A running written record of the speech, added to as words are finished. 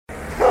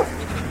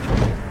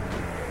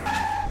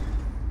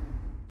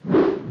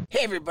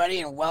Hey everybody,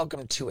 and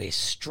welcome to a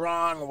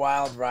strong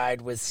wild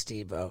ride with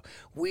Steve-O.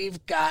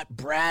 We've got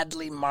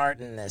Bradley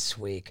Martyn this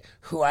week,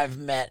 who I've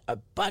met a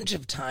bunch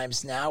of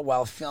times now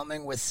while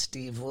filming with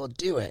Steve Will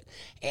Do It.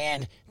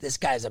 And this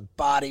guy's a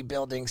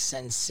bodybuilding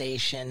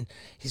sensation.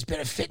 He's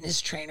been a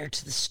fitness trainer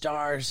to the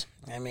stars.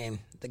 I mean,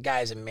 the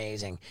guy's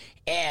amazing.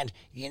 And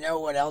you know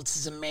what else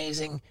is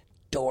amazing?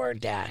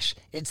 DoorDash.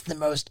 It's the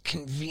most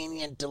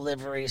convenient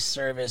delivery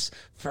service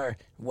for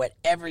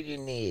whatever you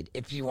need.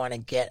 If you want to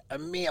get a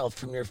meal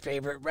from your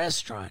favorite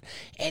restaurant,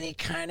 any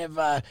kind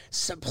of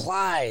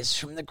supplies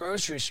from the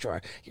grocery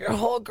store, your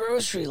whole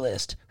grocery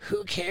list,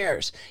 who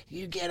cares?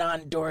 You get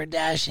on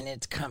DoorDash and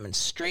it's coming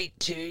straight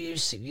to you,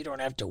 so you don't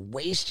have to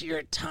waste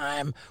your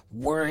time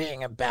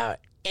worrying about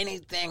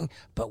anything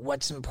but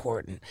what's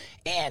important.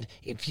 And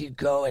if you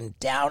go and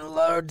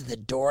download the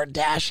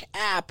DoorDash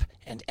app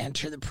and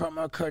enter the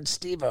promo code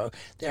Steve-O,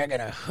 they're going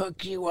to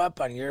hook you up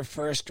on your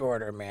first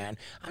order, man.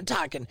 I'm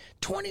talking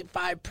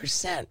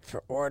 25%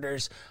 for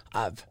orders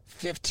of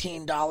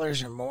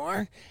 $15 or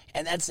more,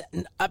 and that's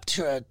up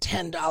to a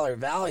 $10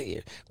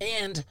 value,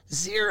 and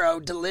 0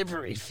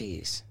 delivery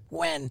fees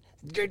when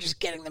you're just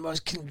getting the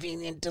most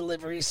convenient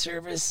delivery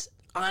service.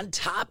 On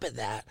top of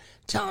that,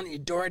 telling you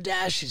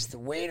DoorDash is the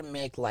way to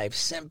make life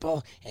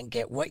simple and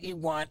get what you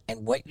want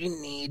and what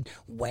you need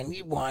when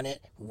you want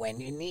it,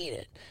 when you need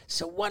it.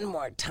 So one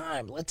more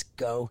time, let's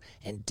go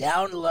and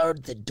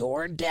download the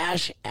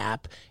DoorDash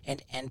app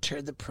and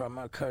enter the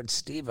promo code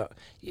Steve-O.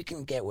 You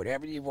can get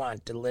whatever you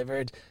want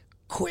delivered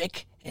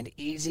quick and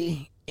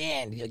easy,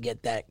 and you'll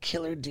get that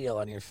killer deal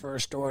on your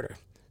first order.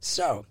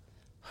 So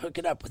hook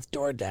it up with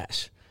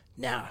DoorDash.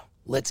 Now,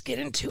 let's get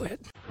into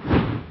it.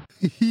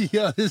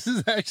 Yo, this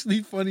is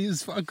actually funny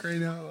as fuck right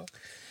now.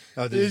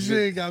 Oh, this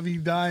shit got me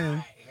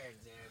dying.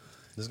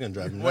 This is gonna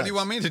drive me nuts. What do you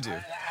want me to do?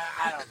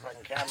 I don't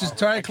fucking care. Just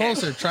try it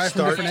closer. Try from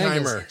Start different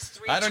timer. angles.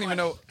 I don't even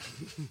know.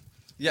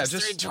 Yeah, It's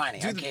just 320.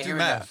 Okay, do here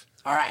math.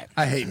 we go. All right.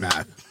 I hate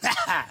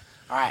math.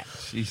 All right.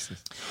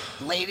 Jesus.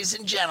 Ladies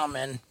and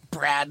gentlemen,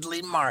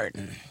 Bradley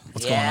Martyn.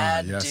 What's going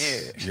on?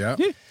 Yes. Dude. Yep.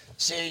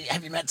 So,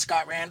 have you met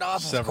Scott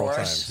Randolph? Several of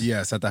course. times.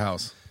 Yes, at the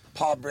house.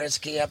 Paul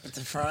Brisky up at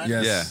the front.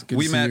 Yes. Yeah, good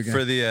we to see met you again.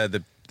 for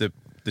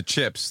the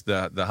chips,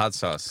 the hot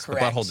sauce, Correct.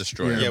 the butthole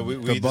destroyer. Yeah, Yeah, we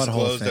the butthole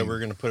disclosed that thing. we're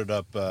gonna put it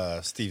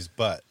up Steve's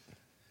butt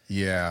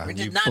Yeah. We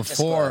did not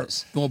before,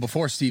 disclose. well,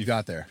 before Steve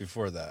got there.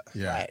 before that.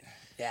 Yeah. Right.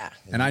 Yeah.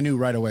 And I knew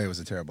right away it was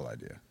a terrible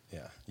idea.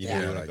 Yeah, you Yeah.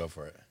 didn't want to go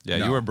for it. Yeah,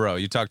 No. you were bro.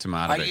 You talked him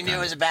out Oh, of it. you knew it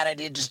was a bad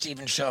idea just to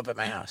even show up at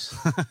my house.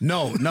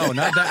 No, not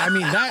that. I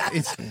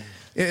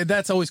mean,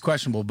 that's always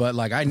questionable. But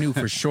like, I knew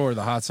for sure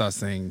the hot sauce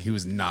thing. He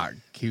was not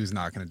going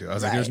to do it. I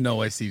was like, "There's Right. no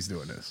way Steve's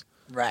doing this."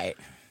 Right.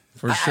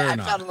 For sure I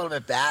not. felt a little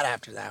bit bad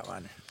after that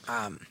one.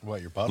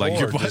 What, your butthole? Like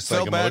your or butt just,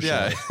 so bad,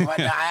 yeah. emotionally? But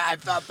I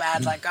felt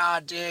bad, like, oh,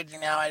 dude,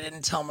 I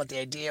didn't tell him what the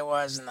idea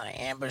was, and then I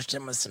ambushed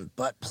him with some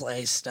butt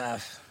play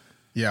stuff.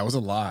 Yeah, it was a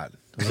lot.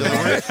 You're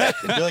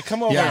like,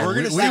 come over. Yeah, we're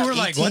gonna we stick were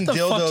like, 18 what the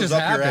fuck dildos just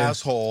up happened? your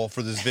asshole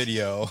for this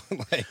video.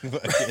 Like,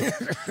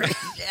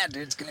 Yeah,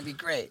 dude, it's gonna be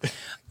great.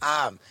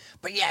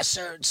 But yeah,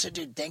 so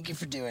dude, thank you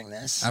for doing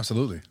this.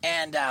 Absolutely.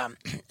 And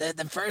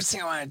the first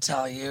thing I want to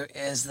tell you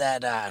is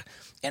that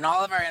in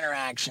all of our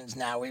interactions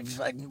now,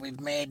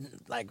 we've made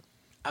like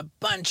a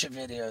bunch of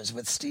videos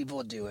with Steve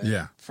Will Do It.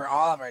 Yeah. For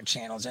all of our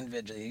channels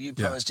individually. You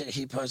Yeah. post it,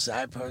 he posts it,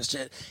 I post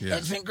it. Yeah.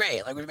 It's been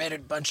great. Like, we've made a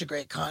bunch of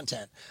great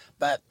content.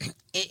 But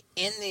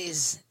in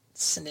these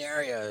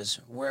scenarios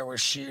where we're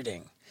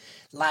shooting,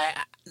 like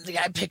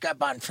I pick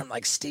up on from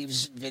like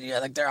Steve's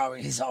video, like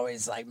he's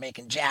always like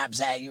making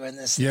jabs at you and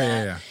this and Yeah, that.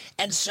 yeah, yeah.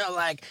 And so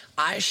like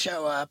I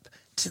show up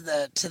to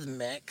the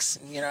mix,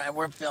 and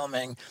we're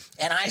filming,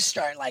 and I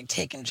start like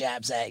taking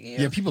jabs at you.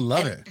 Yeah, people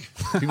love it.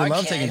 People love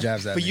Okay. taking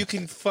jabs at but me. you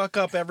can fuck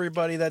up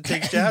everybody that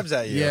takes jabs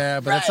at you. Yeah,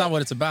 but that's Right. not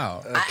what it's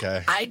about.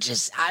 Okay.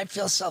 I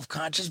feel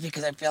self-conscious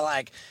because I feel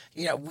like,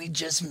 we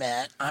just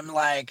met. I'm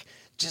like,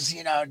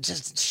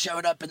 just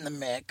showed up in the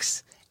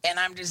mix, and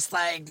I'm just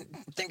like,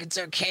 think it's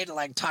okay to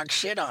like talk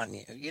shit on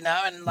you,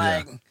 and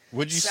like. Yeah.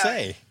 What'd you So-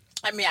 say?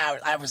 I mean,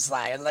 I was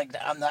like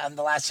on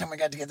the last time we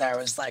got together, I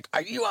was like,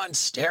 "Are you on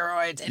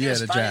steroids?" And Yeah, it was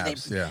the funny.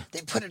 jabs, yeah.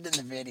 They put it in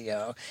the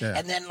video, Yeah.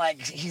 and then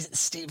like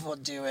Steve Will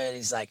Do It.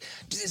 He's like,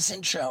 "Do this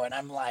intro," and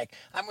I'm like,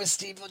 "I'm with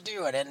Steve Will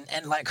Do It,"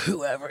 and like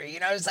whoever,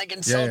 it's like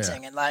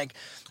insulting, and like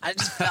I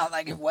just felt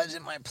like it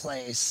wasn't my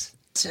place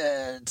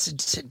to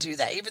do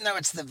that, even though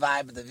it's the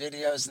vibe of the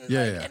videos and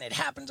and it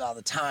happens all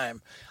the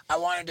time. I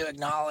wanted to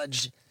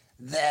acknowledge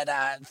that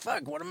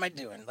what am I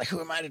doing? Like, who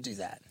am I to do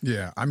that?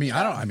 Yeah, I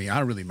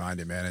don't really mind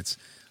it, man.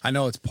 I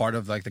know it's part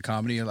of like the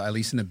comedy, at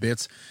least in the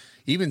bits.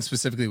 Even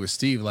specifically with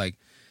Steve, like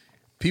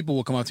people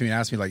will come up to me and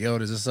ask me, like, "Yo,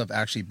 does this stuff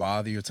actually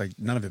bother you?" It's like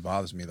none of it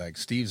bothers me. Like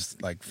Steve's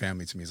like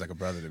family to me. He's like a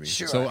brother to me.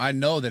 Sure. So I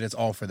know that it's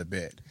all for the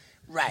bit.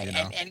 Right, You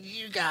know? and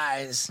you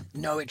guys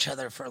know each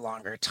other for a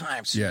longer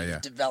time, so Yeah, you've yeah.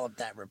 developed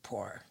that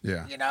rapport.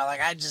 Yeah.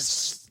 Like I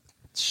just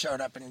showed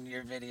up in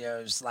your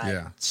videos like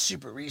Yeah.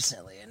 super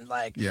recently, and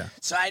like Yeah.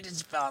 so I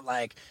just felt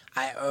like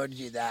I owed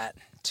you that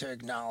to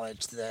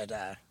acknowledge that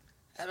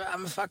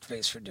I'm a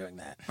fuckface for doing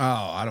that. Oh,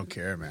 I don't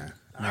care, man.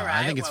 No, All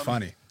I think right, it's well-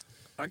 funny.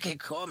 Okay,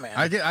 cool, man.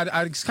 I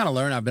just kind of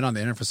learned. I've been on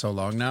the internet for so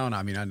long now, and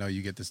I mean, I know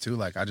you get this too.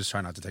 Like, I just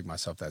try not to take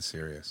myself that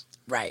serious.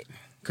 Right.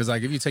 Because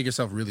like, if you take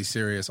yourself really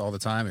serious all the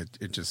time,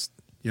 it just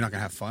you're not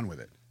gonna have fun with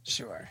it.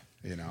 Sure.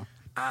 You know.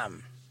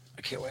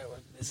 Okay, wait.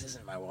 This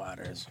isn't my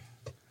waters.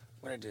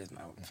 What do I do with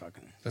my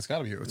fucking? That's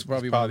gotta be. It's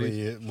probably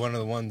One of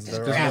the ones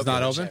that This are one's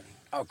not open.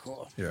 Oh,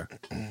 cool. Yeah.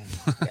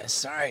 Yeah,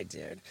 sorry,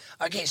 dude.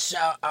 Okay, so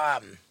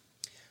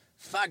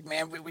fuck,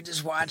 man, we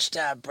just watched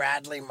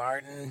Bradley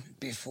Martyn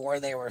before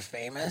they were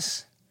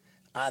famous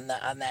on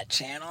that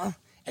channel,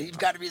 and you've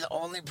got to be the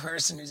only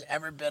person who's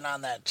ever been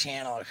on that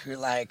channel who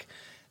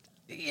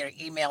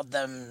emailed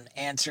them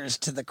answers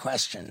to the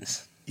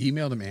questions.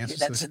 Emailed him answers.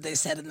 That's what they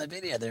said in the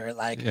video. They were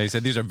like, Yeah, he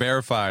said these are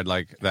verified,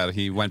 like that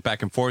he went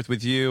back and forth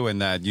with you,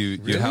 and that you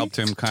helped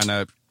him kind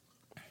of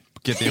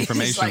get the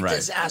information he's like right.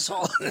 this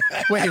asshole.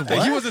 Wait,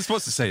 what? He wasn't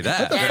supposed to say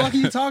that. What the fuck are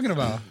you talking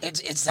about?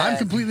 It's I'm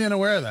completely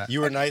unaware of that.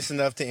 You were nice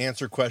enough to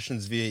answer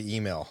questions via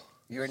email.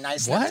 You were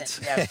nice. What?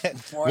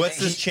 What's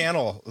this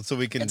channel? So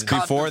we can. It's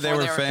called Before they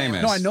were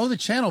famous. No, I know the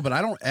channel, but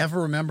I don't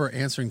ever remember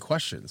answering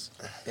questions.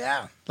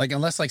 Yeah. Like,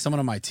 unless like someone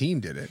on my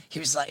team did it. He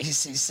was like, he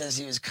says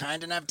he was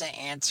kind enough to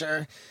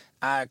answer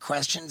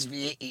questions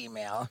via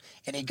email,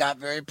 and he got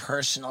very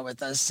personal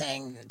with us,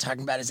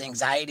 talking about his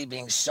anxiety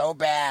being so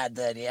bad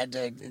that he had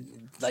to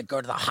go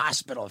to the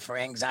hospital for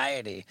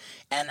anxiety.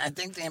 And I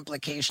think the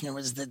implication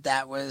was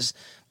that was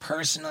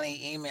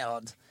personally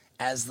emailed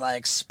as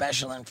like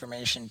special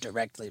information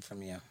directly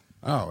from you.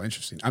 Oh,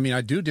 interesting. I mean,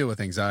 I do deal with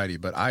anxiety,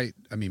 but I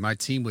mean, my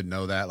team would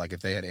know that, like,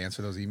 if they had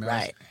answered those emails.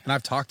 Right. And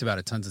I've talked about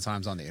it tons of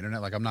times on the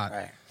internet. Like, I'm not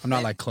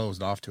like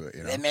closed off to it.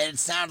 You know. They made it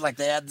sound like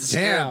they had the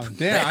scoop.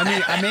 Damn.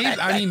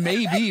 I mean,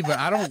 maybe, but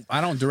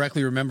I don't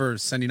directly remember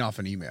sending off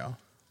an email.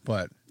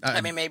 But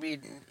I mean, maybe,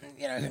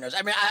 who knows?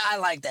 I mean, I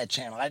like that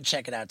channel. I'd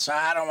check it out. So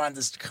I don't want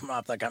this to come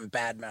up like I'm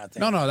bad mouthing.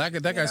 No,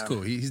 that guy's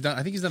cool. He's done.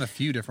 I think he's done a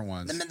few different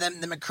ones.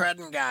 The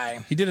McCrudden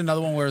guy. He did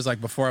another one where it was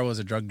like before I was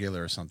a drug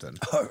dealer or something.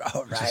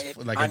 Oh right.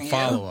 Like On a you?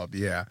 follow up,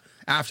 yeah.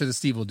 After the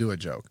Steve will do it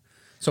joke.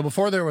 So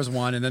before there was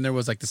one, and then there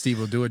was like the Steve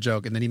will do it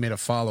joke, and then he made a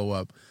follow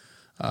up,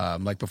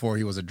 like before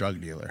he was a drug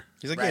dealer.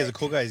 He's like, Right. yeah, he's a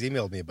cool guy. He's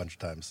emailed me a bunch of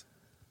times.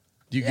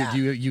 Do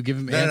you give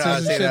him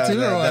answers and shit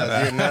too, or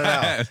what?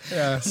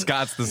 No.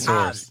 Scott's the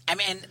source. I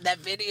mean, that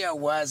video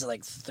was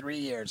like 3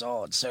 years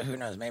old, so who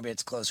knows? Maybe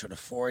it's closer to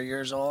 4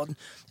 years old.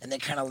 And they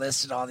kind of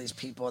listed all these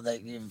people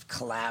that you've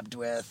collabed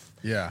with.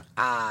 Yeah.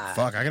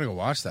 Fuck, I gotta go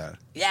watch that.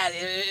 Yeah,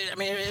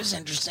 it was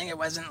interesting. It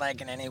wasn't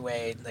like in any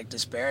way like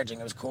disparaging.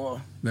 It was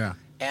cool. Yeah.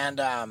 And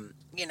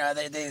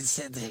they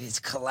said that he's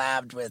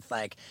collabed with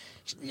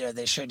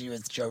they showed you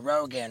with Joe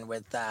Rogan,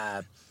 with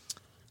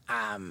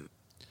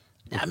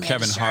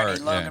Kevin Hart,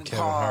 Logan yeah.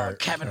 Paul,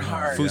 Kevin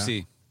Hart,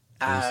 Fusi.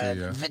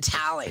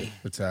 Vitaly.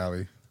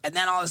 Vitaly. And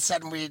then all of a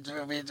sudden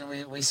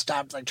we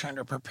stopped trying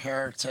to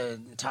prepare to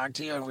talk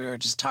to you, and we were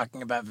just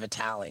talking about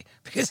Vitaly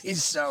because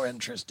he's so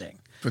interesting.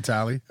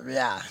 Vitaly?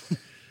 Yeah.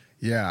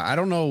 Yeah, I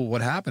don't know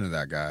what happened to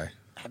that guy.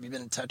 Have you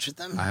been in touch with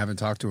him? I haven't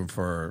talked to him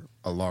for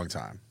a long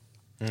time.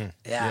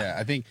 Yeah.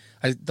 I think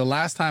the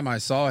last time I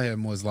saw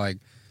him was like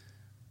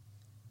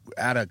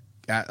at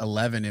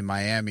 11 in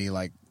Miami.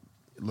 Like,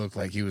 it looked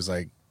like he was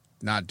like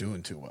not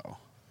doing too well.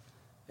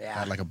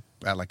 Yeah.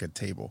 At like a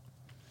table.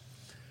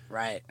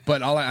 Right.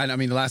 But I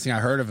mean, the last thing I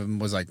heard of him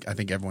was like, I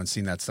think everyone's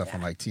seen that stuff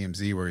on like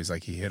TMZ where he's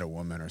like he hit a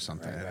woman or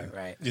something.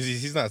 Right.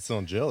 He's not still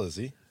in jail, is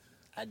he?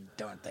 I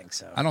don't think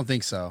so. I don't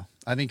think so.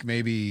 I think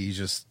maybe he's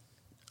just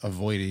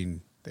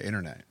avoiding the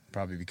internet,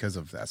 probably because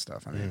of that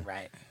stuff. I mean,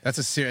 Right. that's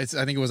a serious.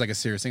 I think it was like a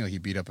serious thing. Like he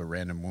beat up a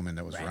random woman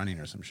that was running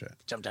or some shit.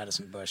 Jumped out of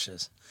some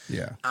bushes.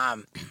 Yeah.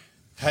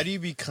 How do you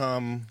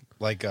become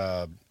like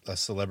a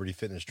celebrity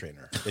fitness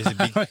trainer? Is it,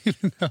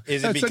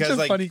 is it That's because such a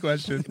like funny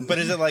question? But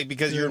is it like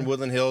because you're in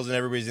Woodland Hills and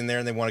everybody's in there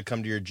and they want to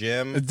come to your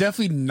gym? It's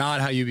definitely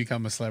not how you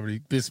become a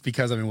celebrity. Just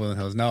because I'm in Woodland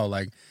Hills. No,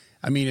 like,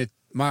 I mean,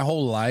 my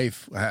whole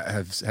life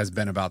has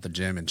been about the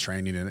gym and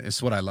training, and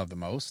it's what I love the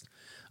most.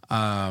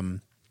 Why?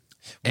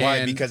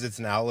 Because it's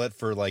an outlet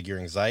for like your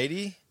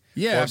anxiety?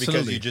 Yeah, or because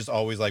absolutely. you just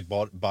always like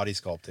body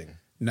sculpting?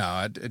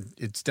 No,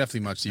 it's definitely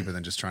much deeper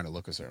than just trying to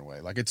look a certain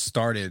way. Like it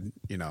started,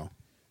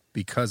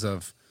 because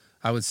of,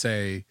 I would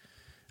say,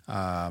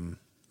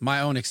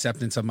 my own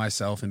acceptance of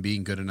myself and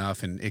being good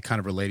enough, and it kind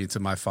of related to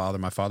my father.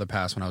 My father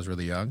passed when I was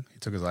really young. He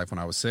took his life when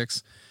I was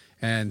 6.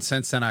 And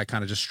since then, I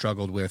kind of just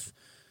struggled with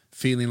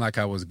feeling like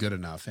I was good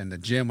enough. And the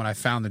gym, when I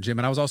found the gym,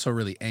 and I was also a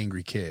really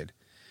angry kid.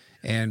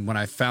 And when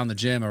I found the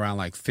gym around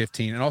like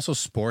 15, and also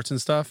sports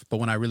and stuff, but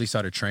when I really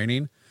started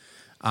training,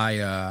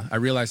 I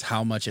realized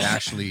how much it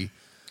actually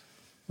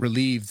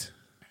relieved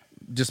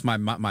just my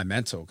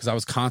mental, because I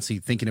was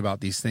constantly thinking about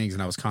these things,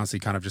 and I was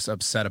constantly kind of just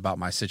upset about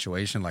my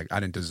situation. Like I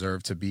didn't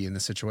deserve to be in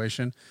this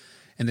situation.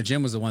 And the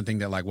gym was the one thing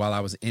that, like, while I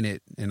was in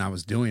it and I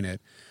was doing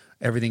it,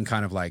 everything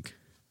kind of like,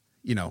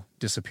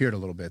 disappeared a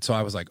little bit. So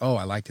I was like, oh,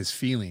 I like this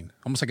feeling,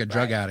 almost like a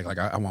drug addict. Like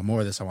I want more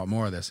of this. I want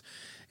more of this.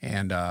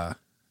 And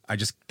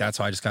that's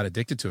how I just got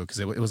addicted to it, because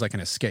it was like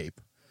an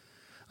escape.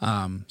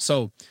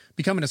 So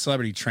becoming a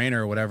celebrity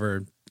trainer or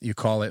whatever you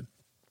call it,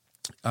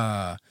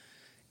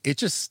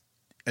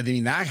 I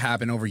mean, that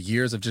happened over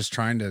years of just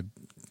trying to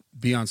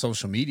be on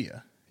social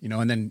media, you know,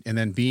 and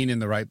then being in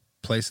the right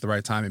place at the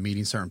right time and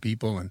meeting certain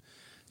people and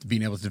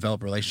being able to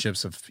develop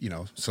relationships of, you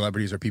know,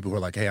 celebrities or people who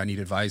are like, hey, I need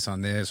advice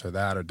on this or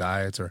that or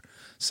diets or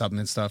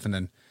supplement stuff. And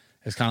then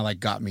it's kind of like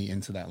got me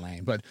into that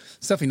lane. But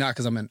it's definitely not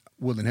because I'm in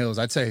Woodland Hills.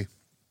 I'd say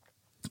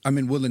I'm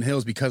in Woodland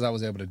Hills because I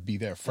was able to be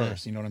there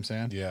first. You know what I'm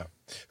saying? Yeah.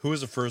 Who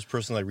was the first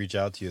person that reached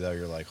out to you that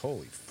you're like,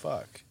 holy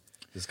fuck,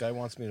 this guy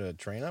wants me to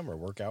train him or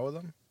work out with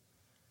him?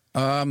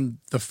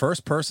 The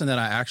first person that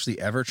I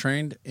actually ever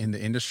trained in the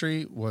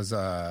industry was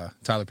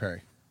Tyler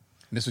Perry.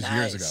 And this was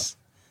years ago.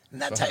 And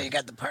that's how you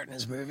got the part in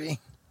his movie?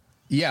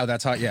 Yeah,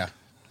 that's how. Yeah,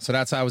 so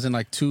that's how I was in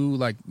like 2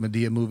 like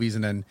Medea movies,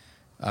 and then,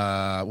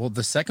 well,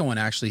 the second one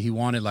actually, he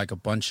wanted like a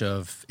bunch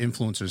of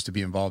influencers to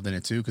be involved in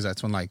it too, because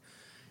that's when like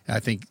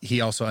I think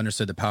he also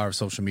understood the power of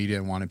social media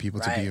and wanted people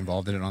to be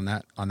involved in it on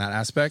that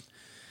aspect.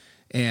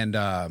 And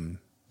I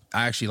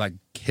actually like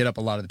hit up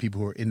a lot of the people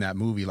who were in that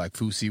movie, like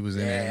Fusi was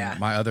in it. And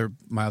my other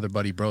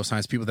buddy, Bro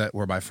Science, people that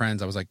were my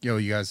friends. I was like, yo,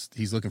 you guys,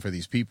 he's looking for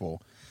these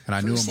people, and I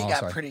knew him also.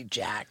 Fusi got pretty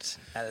jacked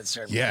at a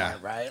certain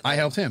point, right? Like, I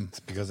helped him. It's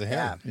because of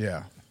him.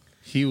 Yeah.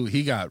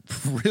 He got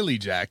really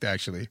jacked,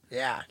 actually.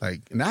 Yeah.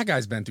 Like, and that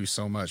guy's been through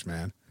so much,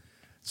 man.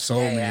 So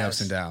many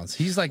ups and downs.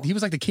 He was like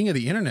the king of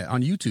the internet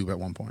on YouTube at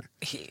one point.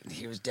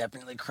 He was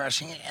definitely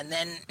crushing it. And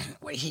then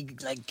when he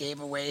like gave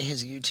away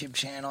his YouTube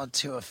channel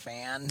to a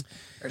fan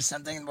or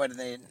something. What did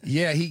they?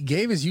 Yeah, he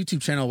gave his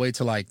YouTube channel away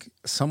to like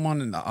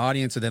someone in the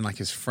audience, and then like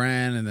his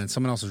friend, and then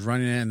someone else was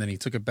running it, and then he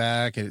took it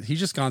back. And he's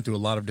just gone through a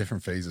lot of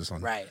different phases on.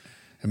 Right.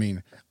 I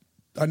mean,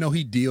 I know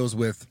he deals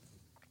with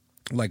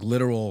like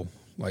literal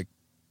like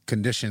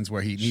conditions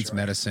where he needs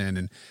medicine,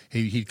 and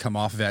he'd come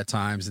off of it at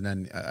times, and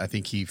then I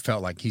think he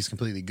felt like he's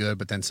completely good,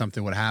 but then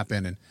something would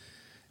happen, and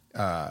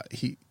I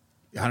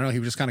don't know, he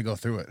would just kind of go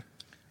through it.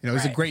 You know,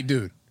 he's a great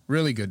dude,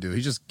 really good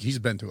dude. He's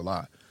been through a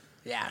lot.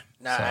 Yeah,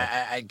 no, so.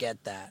 I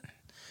get that.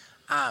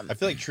 I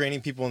feel like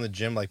training people in the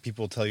gym, like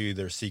people tell you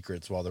their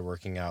secrets while they're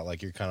working out.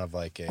 Like you're kind of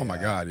like a, oh my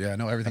god, yeah, I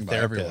know everything about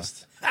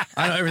therapist. Everyone.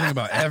 I know everything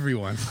about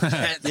everyone.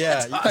 Yeah,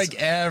 awesome. Like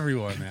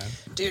everyone, man.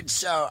 Dude,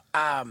 so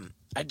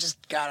I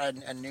just got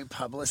a new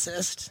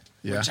publicist.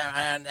 Yeah.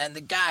 And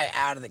the guy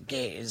out of the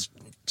gate is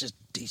just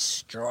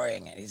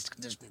destroying it. He's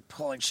just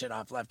pulling shit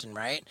off left and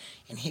right.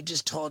 And he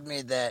just told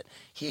me that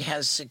he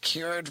has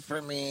secured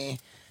for me,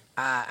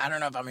 I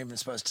don't know if I'm even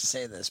supposed to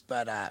say this,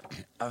 but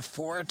a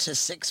 4 to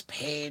 6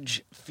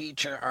 page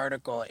feature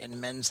article in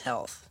Men's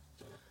Health.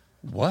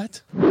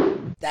 What?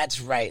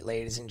 That's right,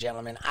 ladies and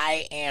gentlemen.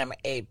 I am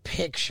a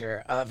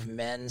picture of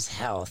Men's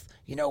Health.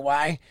 You know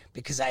why?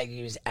 Because I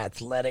use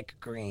Athletic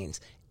Greens.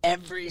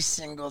 Every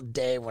single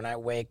day when I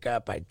wake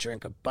up, I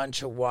drink a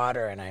bunch of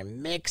water and I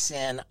mix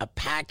in a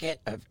packet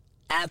of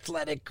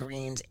Athletic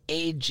Greens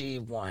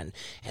AG1,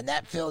 and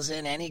that fills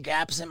in any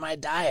gaps in my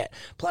diet.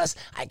 Plus,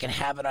 I can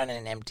have it on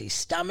an empty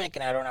stomach,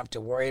 and I don't have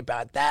to worry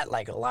about that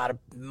like a lot of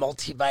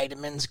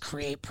multivitamins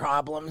create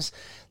problems.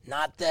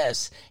 Not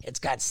this. It's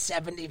got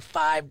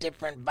 75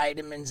 different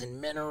vitamins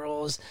and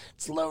minerals.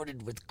 It's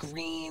loaded with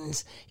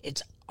greens.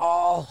 It's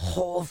all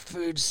whole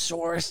food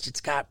sourced.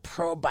 It's got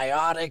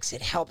probiotics.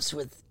 It helps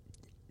with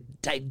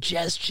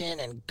digestion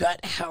and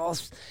gut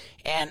health.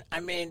 And I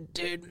mean,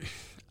 dude,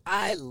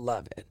 I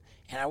love it.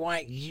 And I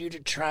want you to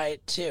try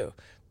it too.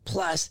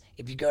 Plus,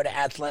 if you go to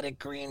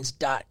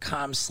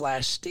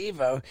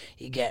athleticgreens.com/Stevo,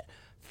 you get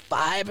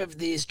 5 of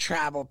these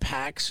travel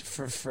packs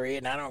for free,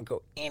 and I don't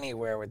go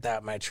anywhere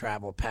without my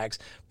travel packs.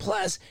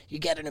 Plus, you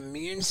get an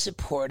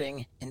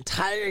immune-supporting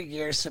entire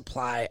year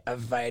supply of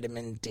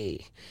vitamin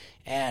D.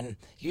 And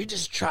you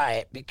just try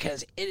it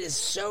because it is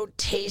so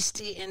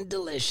tasty and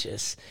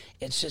delicious.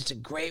 It's just a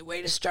great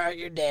way to start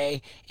your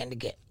day and to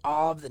get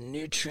all of the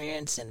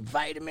nutrients and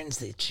vitamins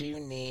that you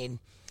need. I'm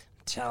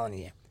telling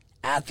you,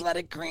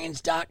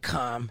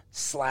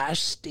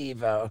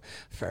 athleticgreens.com/Stevo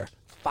for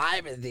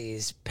 5 of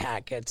these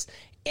packets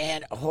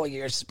and a whole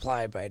year's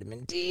supply of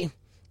vitamin D.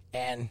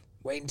 And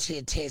wait until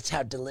you taste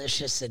how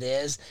delicious it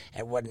is,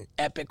 and what an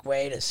epic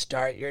way to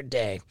start your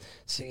day.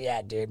 So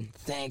yeah, dude,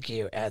 thank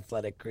you,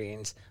 Athletic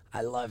Greens.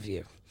 I love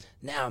you.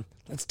 Now,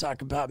 let's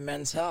talk about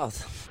Men's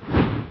Health.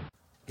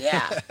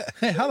 Yeah.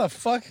 Hey, how the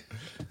fuck?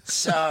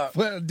 So,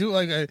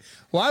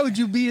 why would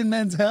you be in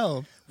Men's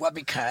Health? Well,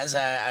 because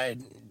I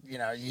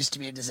used to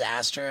be a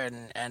disaster,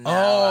 and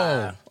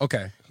now,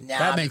 okay, now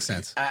that makes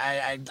sense.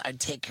 I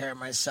take care of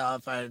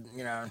myself. I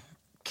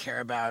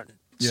care about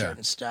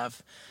certain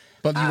stuff.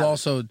 But you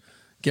also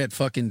get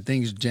fucking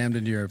things jammed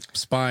into your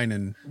spine,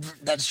 and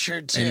that's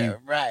true too,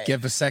 right?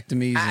 Get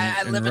vasectomies.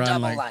 I live a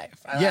double life.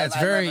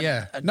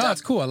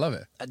 It's cool. I love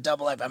it. A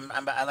double life.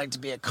 I like to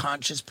be a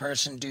conscious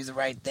person, do the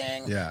right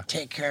thing,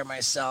 take care of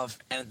myself,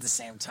 and at the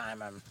same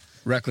time, I'm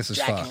reckless as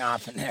fuck. Jacking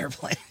off in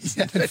airplanes,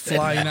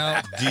 flying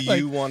out. Do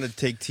you want to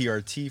take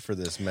TRT for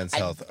this Men's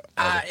Health?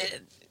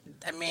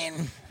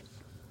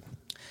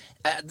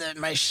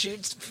 My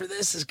shoot for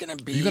this is going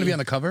to be. Are you going to be on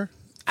the cover?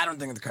 I don't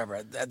think the cover.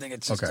 I think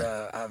it's just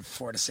a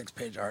 4 to 6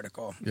 page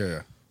article.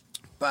 Yeah.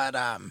 But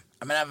I'm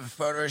going to have a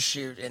photo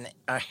shoot in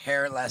a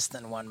hair less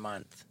than 1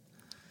 month.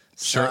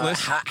 Shirtless?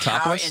 How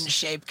Topless? in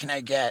shape can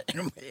I get?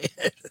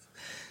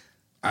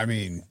 I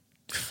mean,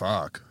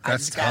 fuck. I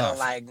That's just gotta tough.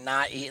 like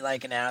not eat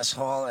like an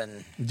asshole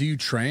and Do you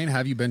train?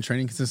 Have you been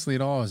training consistently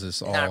at all? Is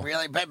this all? not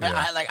really. But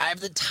Yeah. I have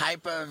the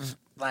type of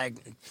like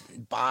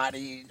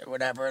body or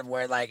whatever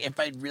where like if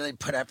I really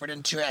put effort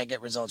into it, I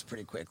get results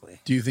pretty quickly.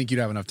 Do you think you'd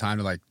have enough time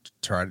to like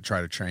try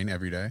to train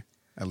every day,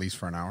 at least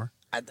for an hour?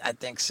 I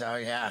think so.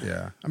 Yeah.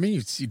 Yeah. I mean,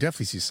 you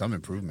definitely see some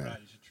improvement.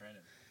 You should train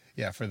him.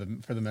 Yeah, for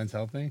the men's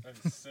health thing.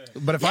 That's sick.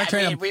 But if Yeah, I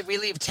train, mean, we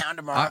leave town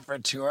tomorrow for a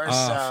tour, oh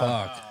so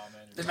fuck.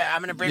 Oh, man.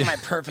 I'm gonna bring my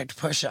perfect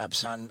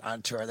push-ups on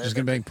tour. Just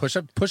gonna bang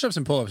push-ups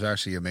and pull-ups are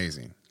actually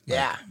amazing. Like,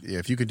 Yeah.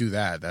 if you could do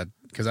that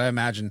because I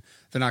imagine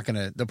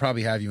they'll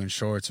probably have you in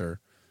shorts or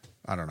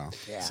I don't know.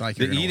 Yeah. It's not like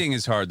The you're gonna- eating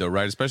is hard though,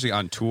 right? Especially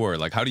on tour.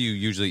 Like, how do you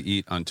usually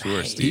eat on tour,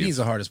 Right. Steve? Eating's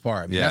the hardest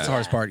part. I mean, Yeah. that's the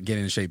hardest part,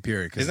 getting in shape.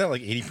 Period. 'Cause Isn't that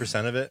like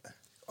 80% of it?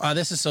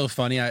 this is so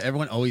funny.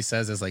 Everyone always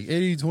says it's like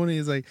 80-20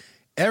 is like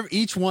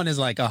each one is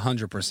like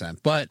 100%.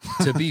 But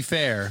to be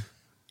fair,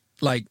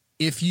 like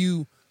if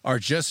you are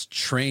just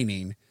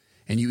training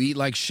and you eat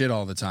like shit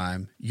all the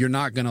time, you're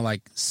not gonna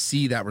like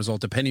see that result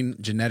depending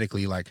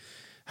genetically, like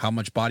how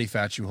much body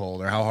fat you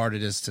hold or how hard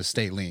it is to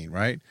stay lean,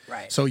 right?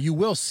 Right. So you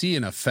will see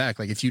an effect.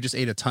 Like if you just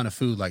ate a ton of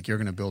food, like you're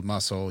gonna build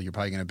muscle, you're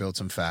probably gonna build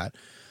some fat.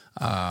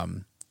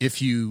 If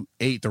you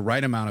ate the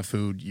right amount of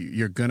food,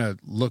 you're gonna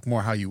look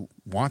more how you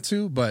want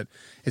to. But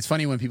it's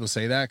funny when people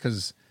say that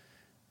because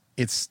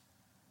it's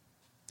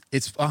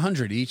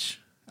 100 each.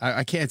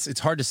 I can't.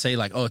 It's hard to say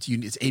like, oh, it's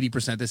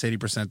 80% this,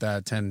 80%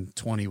 that, 10,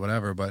 20,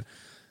 whatever. But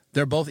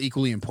they're both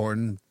equally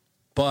important.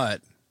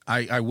 But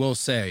I will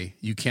say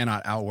you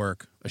cannot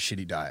outwork a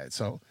shitty diet.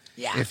 So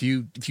Yeah. if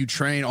you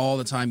train all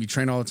the time,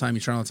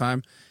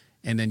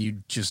 and then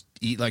you just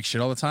eat like shit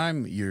all the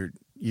time, you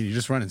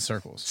just run in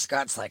circles.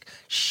 Scott's like,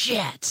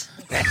 shit.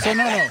 So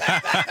no,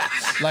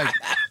 like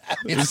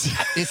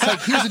it's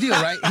like here's the deal,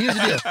 right? Here's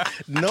the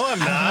deal. No, I'm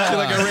not. I feel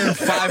like I ran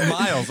 5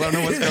 miles. I don't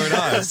know what's going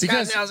on.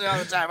 Scott tells me all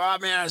the time, oh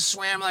man, I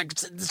swam like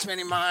this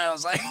many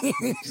miles. Like,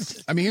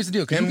 I mean, here's the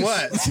deal. And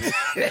what?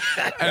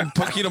 And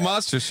Poquito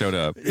Mas just showed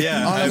up.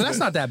 Yeah. Oh, no, that's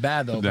not that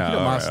bad though. No,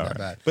 Poquito Mas is all not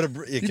right. bad.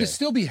 But You can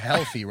still be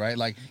healthy, right?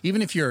 Like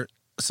even if you're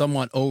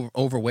somewhat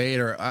overweight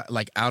or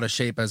like out of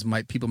shape as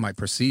people might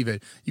perceive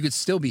it, you could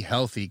still be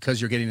healthy because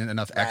you're getting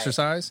enough Right.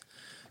 exercise.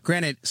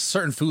 Granted,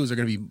 certain foods are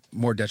going to be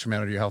more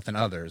detrimental to your health than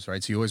others,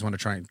 right? So you always want to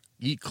try and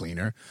eat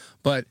cleaner.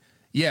 But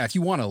yeah, if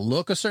you want to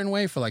look a certain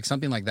way for like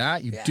something like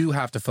that, you Yeah. do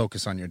have to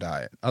focus on your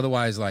diet.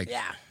 Otherwise, like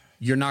yeah,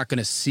 you're not going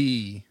to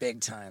see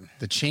big time.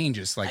 the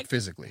changes like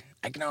physically.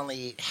 I can only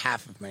eat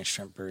half of my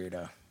shrimp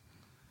burrito.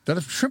 The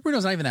shrimp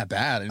burrito's not even that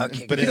bad. And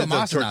Okay, But Poquito is it the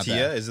Mas not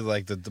tortilla? bad. Is it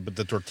like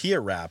the tortilla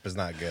wrap is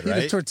not good, Yeah,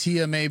 right? the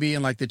tortilla maybe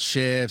and like the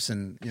chips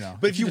and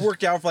But if you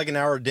work out for like an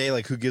hour a day,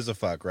 like who gives a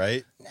fuck,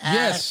 right?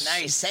 Yes.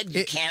 No, you said you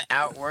It- can't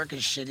outwork a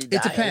shitty diet.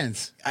 it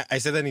depends. I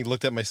said that and he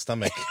looked at my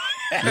stomach.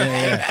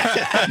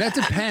 Yeah. That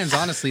depends,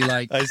 honestly.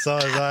 Like, I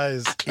saw his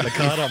eyes. I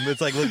caught him. It's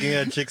like looking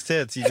at a chick's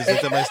tits. He just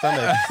looked at my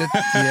stomach.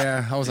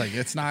 yeah, I was like,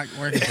 it's not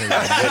working for you.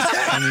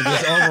 I mean,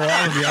 just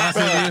overall, to be honest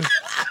with you,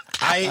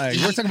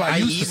 we're talking about I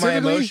you eat my specifically?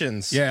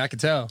 emotions. Yeah, I could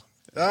tell.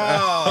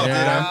 Oh,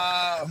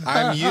 Yeah. dude,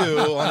 I'm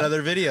you on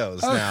other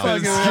videos now.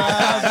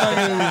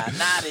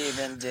 Not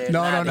even, dude.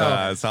 No, not no, no.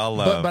 even. It's all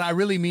love. But I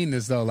really mean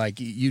this though. Like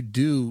you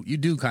do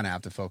kind of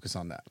have to focus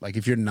on that. Like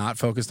if you're not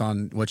focused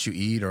on what you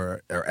eat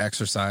or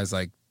exercise,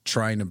 like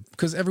trying to,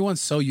 because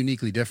everyone's so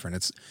uniquely different.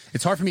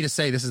 It's hard for me to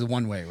say this is the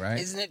one way, right?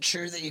 Isn't it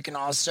true that you can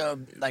also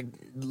like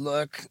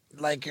look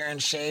like you're in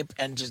shape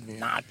and just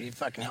not be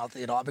fucking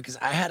healthy at all? Because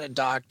I had a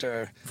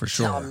doctor For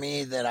sure. tell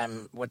me that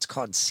I'm what's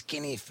called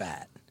skinny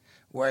fat,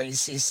 where he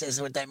says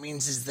what that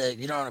means is that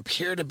you don't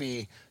appear to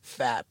be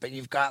fat, but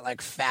you've got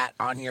like fat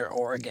on your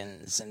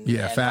organs and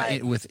Yeah, and, fat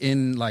like,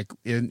 within like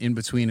in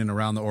between and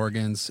around the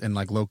organs and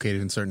like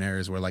located in certain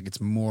areas where like it's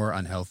more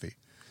unhealthy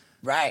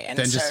right, and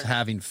than so, just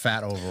having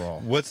fat overall.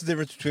 What's the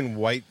difference between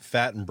white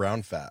fat and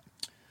brown fat?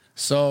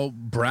 So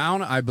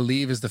brown, I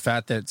believe, is the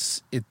fat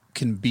it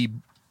can be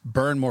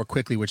burned more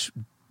quickly. Which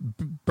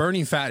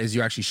burning fat is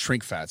you actually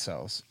shrink fat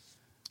cells,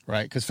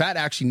 right? Because fat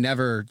actually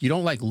you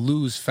don't like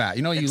lose fat.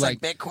 You know, you it's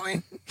like like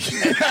Bitcoin.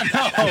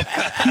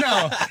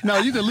 no,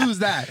 you can lose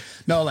that.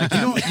 No, like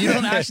you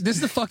don't actually. This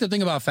is the fucked up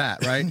thing about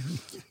fat, right?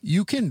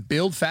 You can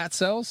build fat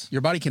cells.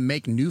 Your body can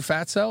make new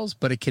fat cells,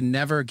 but it can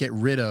never get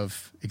rid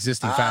of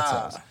existing fat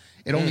cells.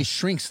 It only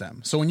shrinks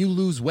them. So when you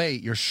lose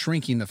weight, you're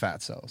shrinking the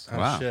fat cells.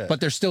 Wow. Shit.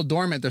 But they're still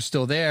dormant. They're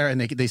still there,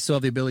 and they still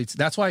have the ability to.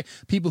 That's why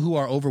people who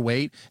are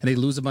overweight and they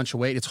lose a bunch of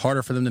weight, it's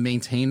harder for them to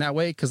maintain that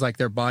weight because like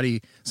their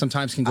body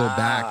sometimes can go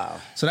back.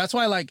 So that's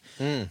why like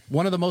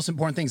one of the most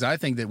important things I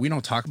think that we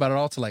don't talk about at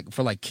all to like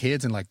for like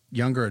kids and like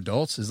younger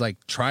adults is like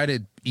try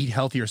to eat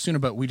healthier sooner.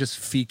 But we just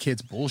feed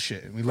kids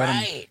bullshit and we let them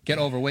Right. get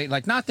overweight.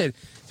 Like not that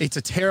it's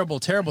a terrible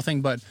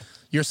thing, but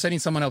you're setting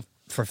someone up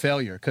for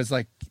failure because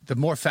like the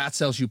more fat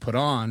cells you put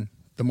on,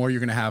 the more you're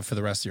going to have for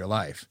the rest of your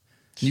life.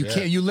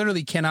 You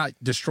literally cannot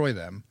destroy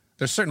them.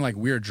 There's certain like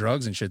weird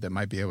drugs and shit that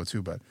might be able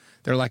to, but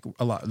they're like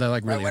a lot. They're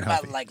like really What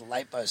unhealthy. about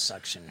like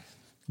liposuction?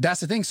 That's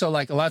the thing. So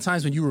like a lot of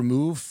times when you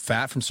remove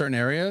fat from certain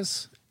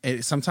areas,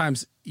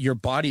 sometimes your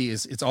body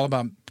it's all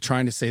about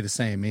trying to stay the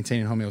same,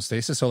 maintaining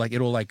homeostasis. So like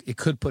it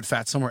could put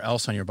fat somewhere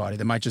else on your body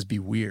that might just be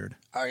weird.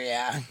 Oh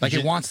yeah. Like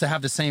it wants to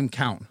have the same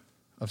count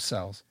of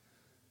cells.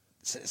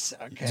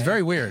 Okay. It's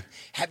very weird.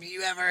 Have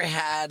you ever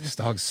had? This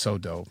dog's so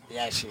dope.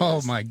 Yeah, she Oh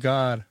is. my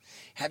God.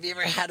 Have you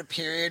ever had a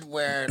period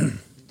where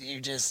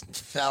you just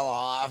fell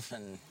off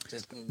and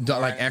just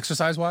Like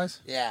exercise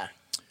wise? Yeah.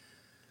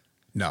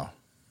 No.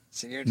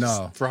 So you're just,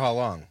 No. For how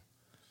long?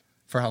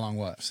 For how long?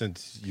 What?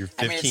 Since you're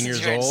I 15 mean,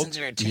 years since old? Since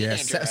you're a Yeah,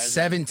 teenager. right?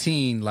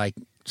 17. Like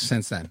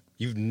since then.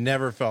 You've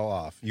never fell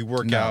off. You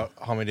work No. out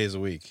how many days a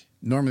week?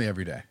 Normally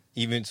every day.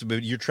 Even so,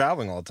 but you're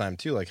traveling all the time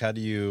too. Like, how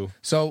do you?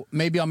 So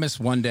maybe I'll miss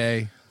one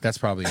day. That's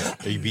probably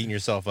it. Are you beating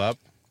yourself up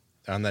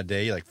on that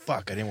day? You're like,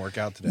 fuck, I didn't work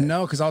out today.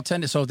 No, because I'll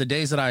tend to. So the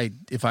days that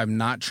if I'm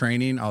not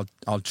training,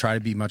 I'll try to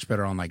be much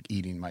better on like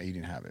my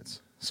eating habits.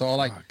 So I'll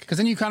like, because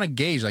then you kind of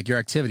gauge like your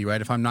activity, right?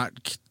 If I'm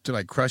not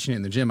like crushing it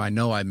in the gym, I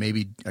know I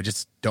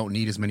just don't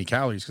need as many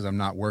calories because I'm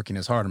not working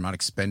as hard. I'm not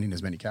expending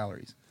as many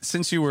calories.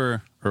 Since you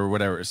were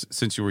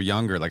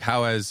younger, like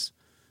because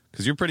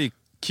you're pretty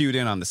cued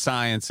in on the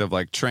science of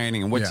like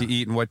training and what to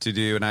eat and what to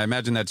do, and I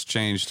imagine that's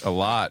changed a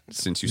lot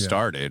since you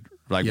started.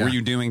 Like, were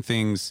you doing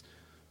things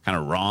kind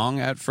of wrong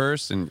at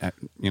first, and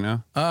you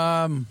know?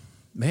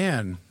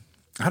 Man,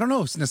 I don't know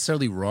if it's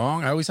necessarily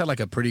wrong. I always had like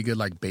a pretty good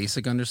like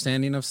basic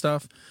understanding of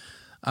stuff.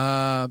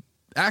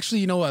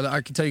 Actually, you know what?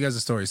 I can tell you guys a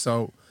story.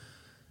 So,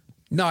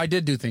 no, I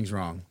did do things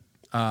wrong.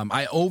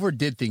 I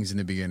overdid things in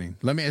the beginning.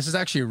 This is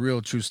actually a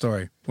real true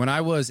story. When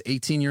I was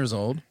 18 years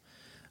old,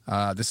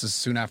 this is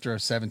soon after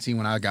 17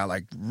 when I got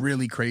like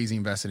really crazy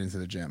invested into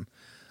the gym.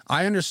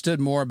 I understood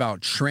more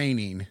about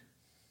training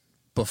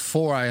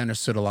before I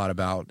understood a lot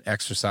about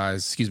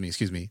exercise,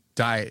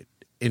 diet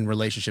in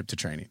relationship to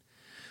training.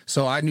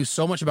 So I knew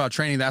so much about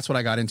training. That's what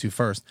I got into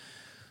first.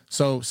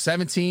 So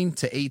 17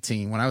 to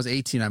 18, when I was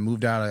 18, I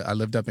moved out. I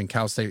lived up in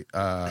Cal State,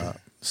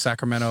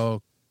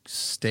 Sacramento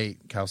State,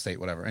 Cal State,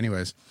 whatever.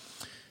 Anyways,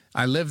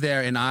 I lived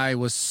there and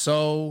this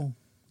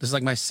is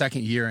like my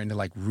second year into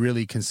like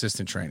really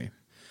consistent training.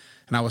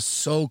 And I was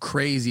so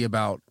crazy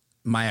about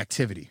my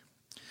activity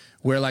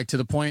where like to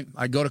the point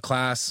I'd go to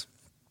class,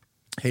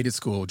 hated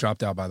school,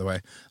 dropped out by the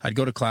way. I'd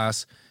go to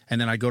class and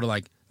then I'd go to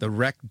like the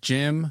rec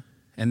gym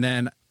and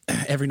then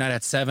every night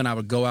at 7, I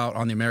would go out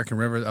on the American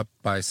River up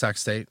by Sac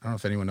State. I don't know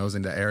if anyone knows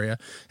in the area.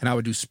 And I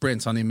would do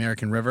sprints on the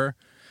American River.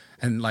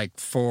 And like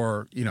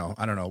for,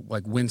 I don't know,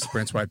 like wind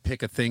sprints where I'd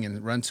pick a thing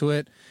and run to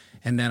it.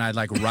 And then I'd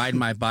like ride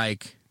my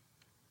bike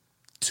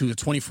to a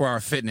 24-hour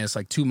fitness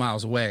like 2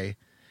 miles away.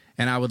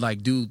 And I would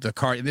like do the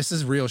cardio. This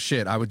is real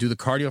shit. I would do the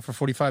cardio for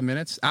 45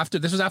 minutes.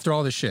 This was after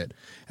all this shit.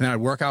 And then I'd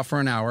work out for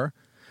an hour.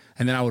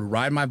 And then I would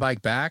ride my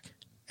bike back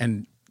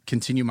and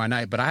continue my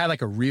night. But I had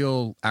like a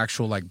real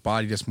actual like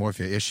body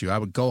dysmorphia issue. I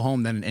would go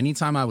home then, and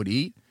anytime I would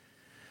eat,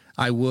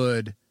 I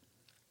would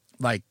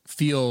like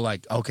feel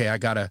like, okay, I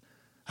gotta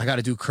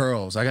do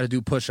curls, I gotta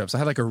do push-ups. I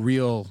had like a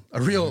real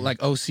like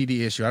OCD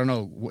issue. I don't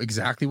know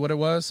exactly what it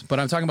was, but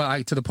I'm talking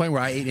about to the point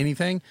where I ate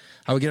anything,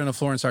 I would get on the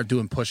floor and start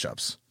doing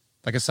push-ups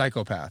like a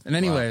psychopath. And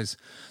anyways,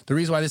 The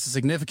reason why this is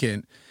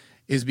significant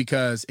is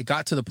because it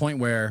got to the point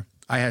where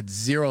I had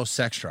zero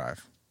sex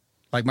drive.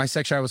 Like my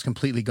sex drive was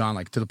completely gone,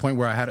 like to the point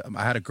where I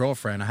had a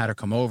girlfriend, I had her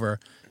come over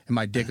and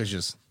my dick was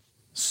just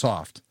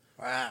soft.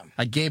 Wow.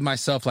 I gave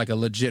myself like a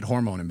legit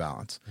hormone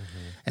imbalance.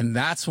 Mm-hmm. And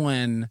that's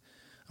when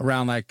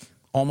around like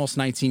almost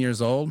 19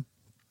 years old,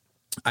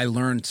 I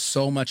learned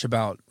so much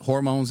about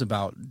hormones,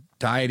 about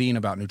dieting,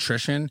 about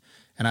nutrition.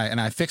 And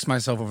I fixed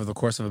myself over the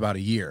course of about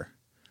a year.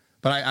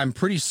 But I'm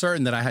pretty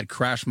certain that I had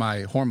crashed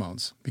my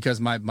hormones because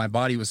my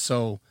body was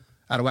so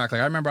out of whack.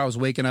 Like I remember I was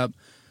waking up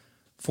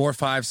 4,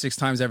 5, 6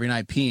 times every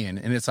night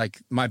peeing, and it's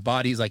like my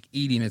body's like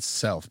eating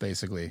itself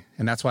basically,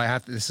 and that's why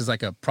this is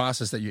like a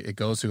process that it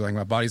goes through. Like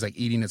my body's like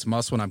eating its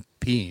muscle when I'm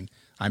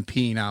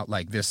peeing out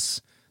like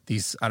these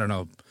I don't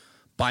know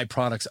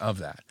byproducts of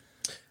that.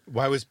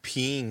 Why was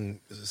peeing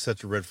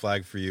such a red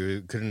flag for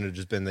you? Couldn't it have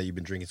just been that you've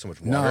been drinking so much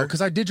water? No,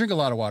 because I did drink a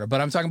lot of water,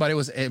 but I'm talking about it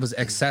was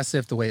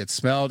excessive the way it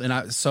smelled, and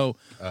I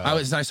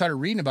started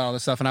reading about all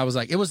this stuff, and I was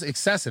like, it was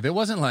excessive. It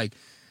wasn't like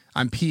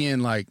I'm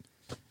peeing like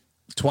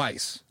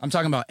twice. I'm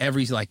talking about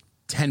every like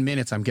 10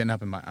 minutes I'm getting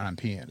up and I'm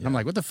peeing. Yeah. And I'm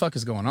like, what the fuck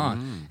is going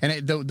on?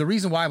 And the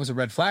reason why it was a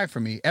red flag for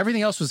me,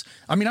 everything else was,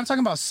 I'm talking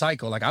about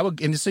cycle. Like I would,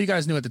 and so you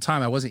guys knew at the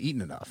time I wasn't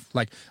eating enough.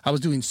 Like I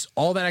was doing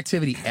all that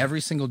activity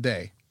every single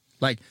day.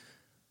 Like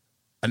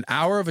an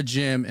hour of a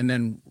gym and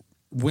then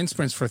wind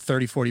sprints for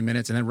 30, 40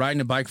 minutes and then riding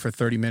a bike for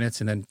 30 minutes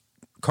and then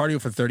cardio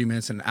for 30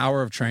 minutes, an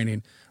hour of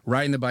training,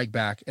 riding the bike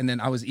back. And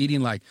then I was eating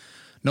like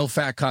no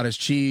fat cottage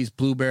cheese,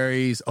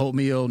 blueberries,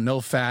 oatmeal,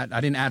 no fat. I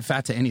didn't add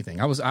fat to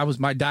anything.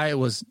 My diet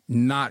was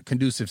not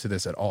conducive to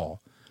this at all.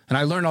 And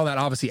I learned all that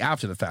obviously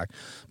after the fact.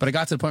 But I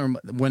got to the point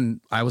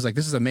when I was like,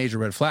 this is a major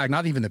red flag.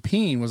 Not even the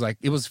peeing was like,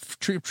 it was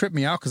tripped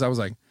me out because I was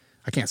like,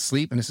 I can't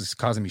sleep and this is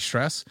causing me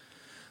stress.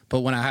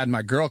 But when I had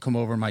my girl come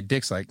over, my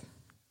dick's like,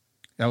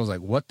 I was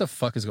like, what the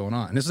fuck is going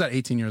on? And this was at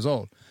 18 years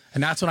old.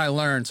 And that's when I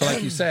learned. So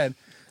like you said,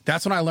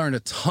 that's when I learned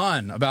a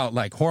ton about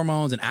like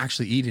hormones and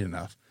actually eating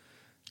enough.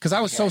 Because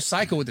I was so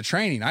psycho with the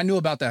training. I knew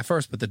about that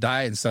first, but the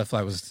diet and stuff,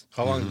 I was.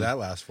 How long did that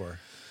last for?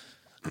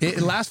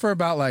 It lasts for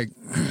about like,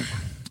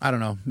 I don't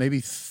know, maybe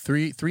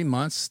 3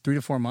 months, 3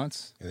 to 4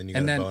 months. And then you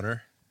got a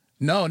boner?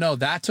 No,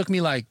 that took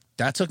me like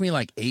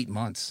 8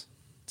 months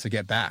to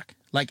get back.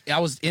 Like I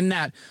was in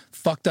that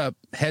fucked up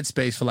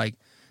headspace for like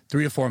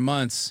 3 to 4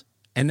 months.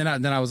 And then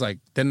I was like,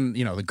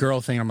 the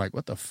girl thing, I'm like,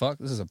 what the fuck?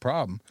 This is a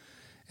problem.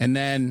 And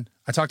then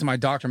I talked to my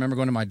doctor. I remember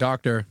going to my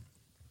doctor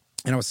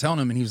and I was telling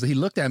him, and he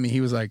looked at me.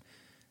 He was like,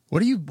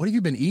 what have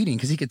you been eating?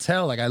 Because he could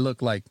tell like I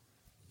looked like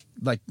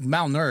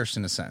malnourished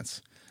in a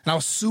sense. And I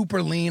was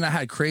super lean. I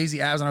had crazy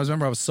abs. And I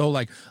remember I was so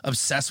like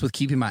obsessed with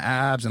keeping my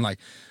abs and like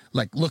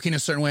looking a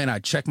certain way. And I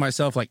checked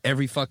myself like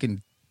every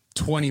fucking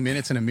 20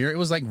 minutes in a mirror. It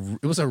was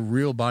a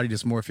real body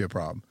dysmorphia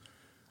problem,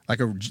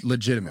 like a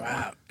legitimate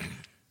one.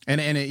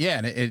 And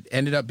it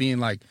ended up being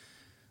like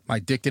my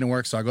dick didn't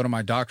work. So I go to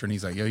my doctor and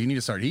he's like, yo, you need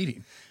to start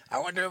eating. I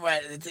wonder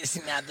what,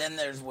 now then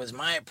there was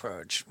my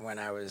approach when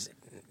I was,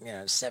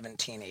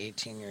 17,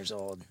 18 years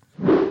old.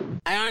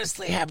 I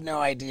honestly have no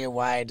idea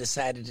why I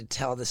decided to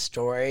tell the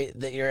story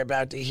that you're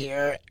about to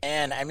hear,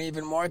 and I'm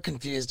even more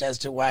confused as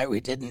to why we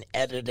didn't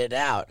edit it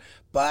out,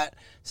 but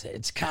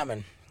it's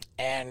coming.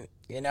 And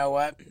you know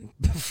what?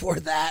 Before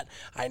that,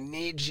 I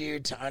need you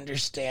to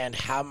understand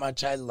how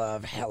much I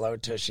love Hello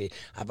Tushy.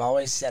 I've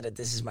always said it.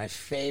 This is my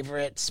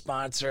favorite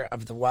sponsor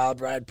of the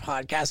Wild Ride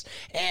podcast.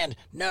 And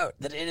note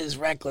that it is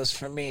reckless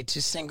for me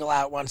to single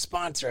out one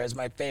sponsor as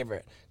my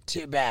favorite.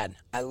 Too bad.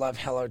 I love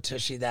Hello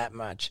Tushy that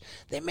much.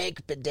 They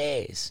make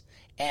bidets.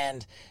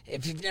 And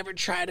if you've never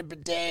tried a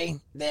bidet,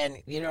 then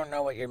you don't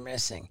know what you're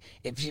missing.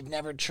 If you've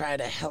never tried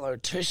a Hello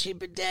Tushy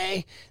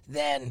bidet,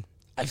 then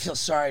I feel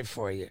sorry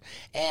for you.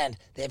 And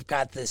they've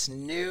got this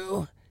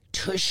new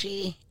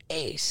Tushy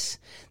Ace.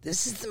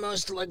 This is the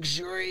most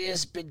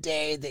luxurious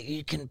bidet that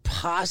you can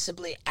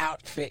possibly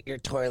outfit your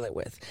toilet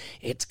with.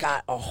 It's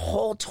got a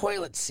whole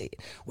toilet seat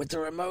with a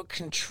remote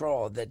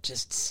control that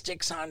just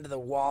sticks onto the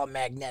wall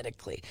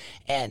magnetically.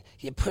 And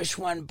you push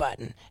one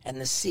button and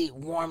the seat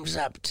warms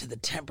up to the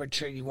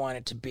temperature you want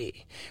it to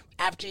be.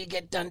 After you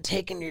get done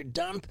taking your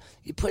dump,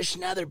 you push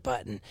another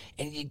button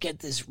and you get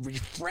this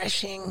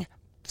refreshing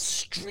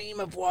stream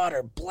of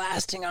water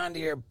blasting onto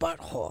your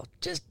butthole.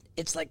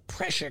 It's like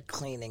pressure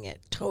cleaning it,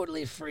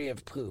 totally free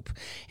of poop.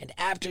 And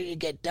after you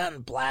get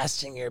done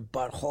blasting your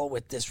butthole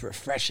with this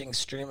refreshing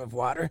stream of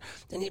water,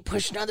 then you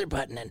push another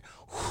button and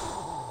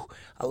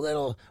a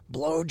little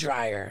blow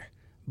dryer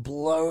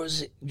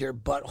blows your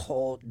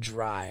butthole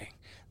dry.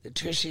 The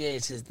Tushy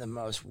Ace is the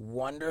most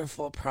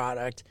wonderful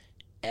product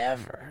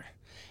ever.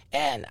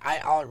 And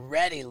I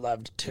already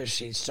loved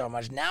Tushy so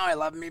much. Now I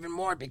love them even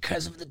more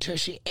because of the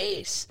Tushy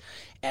Ace.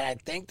 And I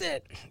think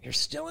that you're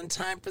still in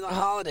time for the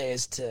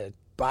holidays to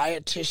buy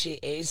a Tushy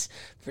Ace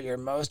for your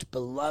most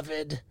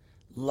beloved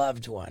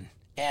loved one.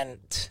 And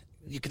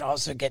you can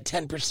also get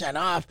 10%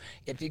 off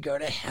if you go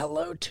to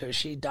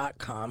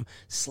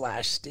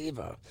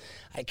hellotushy.com/Stevo.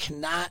 I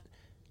cannot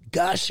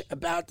gush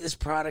about this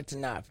product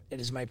enough. It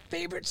is my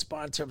favorite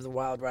sponsor of the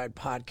Wild Ride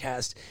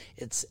podcast.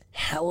 It's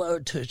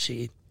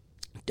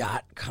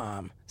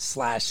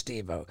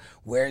hellotushy.com/Stevo,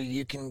 where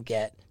you can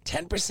get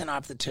 10%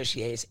 off the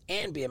Tushy Ace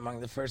and be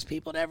among the first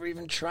people to ever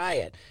even try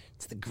it.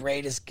 It's the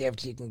greatest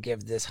gift you can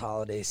give this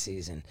holiday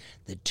season.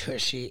 The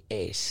Tushy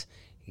Ace.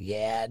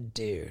 Yeah,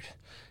 dude.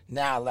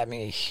 Now let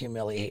me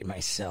humiliate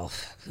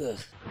myself. Ugh.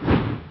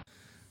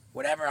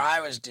 Whatever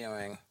I was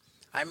doing,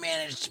 I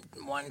managed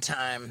one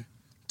time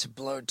to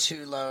blow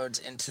 2 loads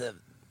into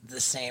the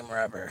same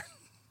rubber.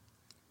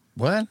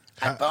 What?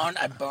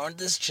 I boned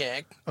this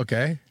chick.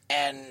 Okay.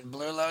 And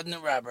blew a load in the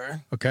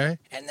rubber. Okay.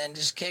 And then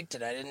just kicked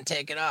it. I didn't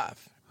take it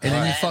off. And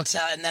then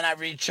and then I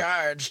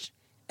recharged,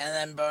 and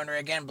then boned her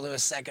again, blew a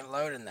second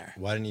load in there.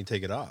 Why didn't you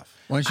take it off?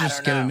 Why don't you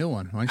just get a new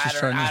one? Why don't you just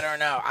try a new one? I don't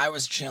know. I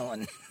was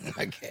chilling.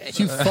 Okay.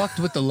 So you fucked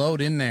with the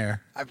load in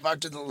there. I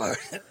fucked with the load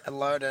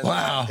in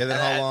Wow. And then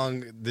how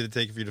long did it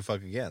take for you to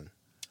fuck again?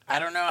 I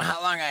don't know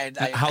how long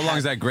How long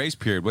is that grace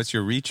period? What's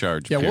your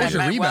recharge period? What was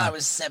your rebound? Well, I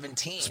was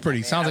 17. It's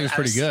pretty. Sounds like it's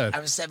pretty good. I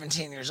was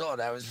 17 years old.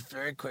 I was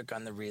very quick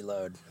on the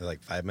reload.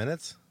 Like 5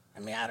 minutes? I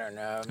mean, I don't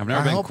know. I've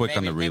never been quick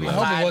on the reload. I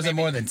hope Five, it wasn't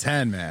maybe- more than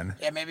 10, man.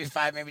 Yeah, maybe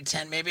 5, maybe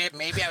 10. Maybe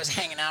I was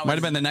hanging out. Might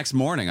have been the next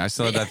morning. I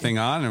still had that thing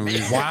on, and we.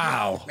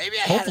 Wow. Maybe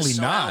I Hopefully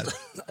had not.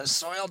 a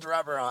soiled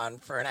rubber on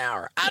for an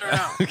hour. I don't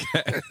know.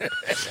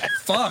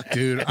 Fuck,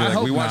 dude. I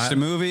hope we watched not. a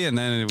movie, and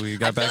then we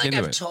got back into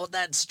I've it. told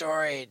that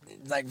story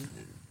like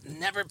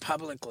never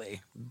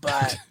publicly,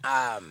 but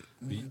Well,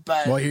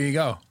 here you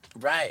go.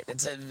 right.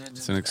 It's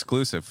an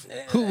exclusive.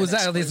 Who was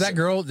that? Is that exclusive.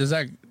 girl? Do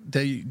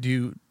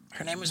you?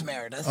 Her name was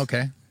Meredith.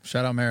 Okay.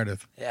 Shout out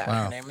Meredith. Yeah,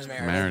 Wow. her name was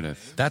Meredith.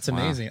 Meredith. That's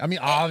amazing. I mean,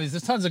 obviously,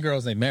 there's tons of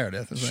girls named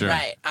Meredith. isn't Sure.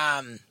 there?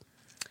 Right.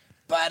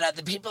 But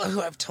the people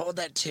who I've told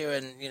that to,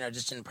 and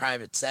just in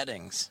private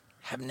settings,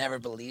 have never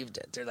believed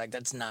it. They're like,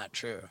 "That's not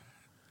true."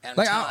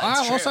 Like,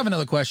 I also have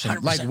another question.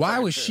 Like, why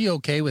was she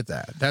okay with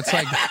that? That's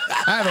like,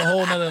 I have a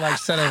whole nother like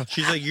set of.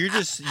 She's like, you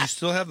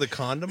still have the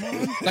condom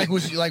on? Like,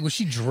 was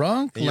she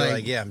drunk? And you're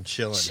like, yeah, I'm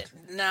chilling.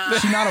 No,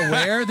 she not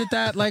aware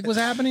that like was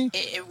happening?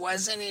 It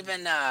wasn't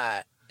even.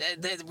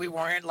 We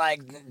weren't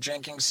like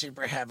drinking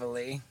super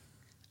heavily.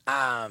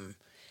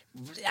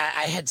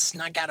 I had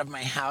snuck out of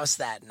my house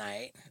that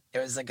night. It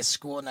was like a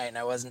school night, and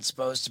I wasn't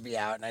supposed to be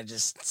out, and I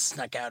just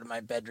snuck out of my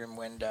bedroom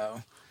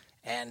window.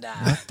 And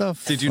what the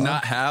fuck? Did you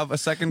not have a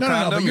second No,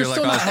 condom? but you're like,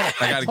 still not-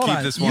 I got to hold keep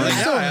on. this You're one.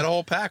 still- I had a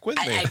whole pack with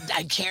me.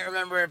 I can't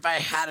remember if I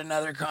had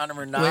another condom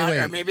or not, Wait.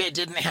 or maybe I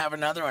didn't have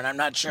another one. I'm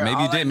not sure. Maybe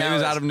All you I did. Maybe it know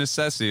was is- out of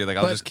necessity. Like,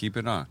 I'll just keep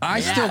it on.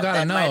 I still gotta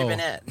that might have know. been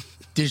it.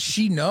 Did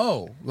she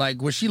know?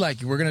 Like, was she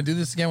like, we're gonna do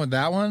this again with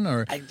that one,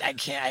 or? I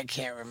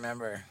can't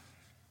remember.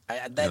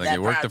 It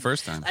worked the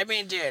first time. I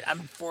mean, dude, I'm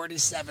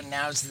 47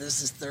 now, so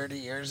this is 30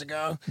 years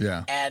ago.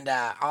 Yeah. And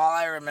all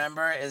I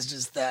remember is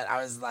just that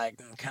I was like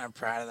kind of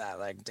proud of that.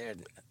 Like,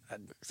 dude.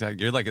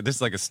 Exactly. You're like, this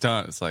is like a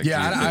stunt. It's like,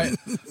 Yeah,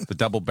 dude, the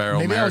double barrel.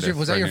 Maybe that was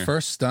that right your here.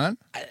 first stunt?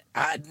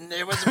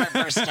 It wasn't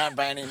my first time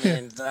by any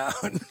means. No.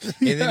 And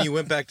then you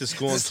went back to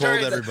school and told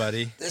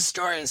everybody. This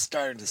story is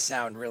starting to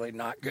sound really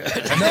not good.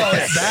 No,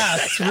 it's bad.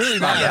 It's really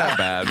Not bad.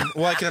 that bad.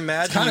 Well, I can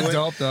imagine. Kind you of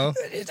went, dope though.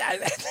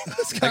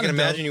 I can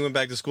imagine you went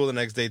back to school the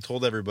next day,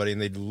 told everybody, and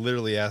they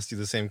literally asked you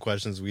the same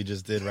questions we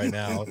just did right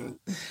now.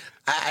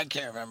 I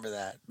can't remember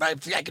that.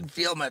 But I can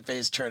feel my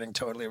face turning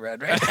totally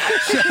red right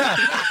now.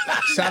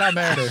 Shout out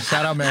Meredith.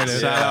 Shout out Oh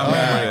Meredith.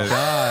 my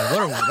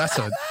god, that's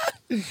a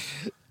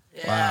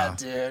Yeah, Wow.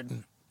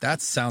 dude.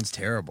 that sounds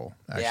terrible.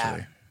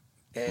 Actually,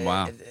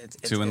 Wow. It's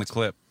Two in the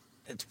clip.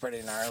 It's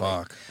pretty gnarly.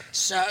 fuck.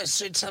 So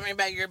tell me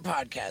about your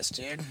podcast,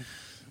 dude.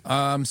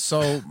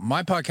 So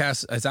my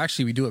podcast is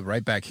actually we do it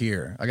right back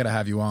here. I gotta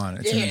have you on.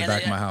 It's in the and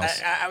back of my house.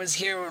 I was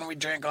here when we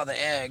drank all the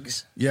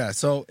eggs. Yeah,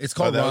 so it's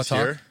called that Raw was Talk.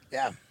 here?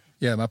 Yeah.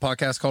 Yeah, my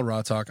podcast is called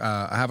Raw Talk.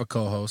 I have a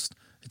co-host.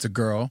 It's a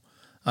girl.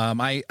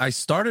 I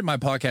started my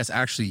podcast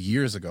actually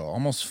years ago,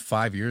 almost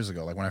 5 years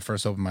ago, like when I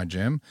first opened my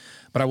gym,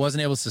 but I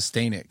wasn't able to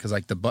sustain it because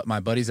like my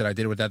buddies that I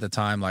did it with at the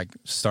time like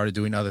started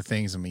doing other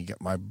things, and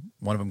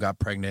one of them got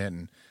pregnant,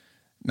 and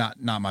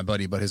not my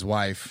buddy, but his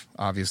wife,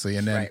 obviously,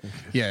 and then Right.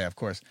 yeah, of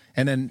course,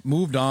 and then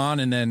moved on,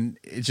 and then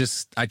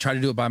I tried to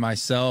do it by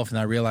myself, and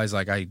I realized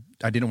like I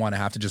didn't want to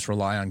have to just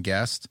rely on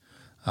guests.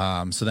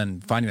 So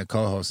then finding a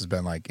co-host has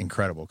been like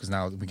incredible because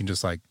now we can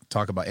just like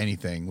talk about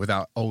anything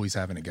without always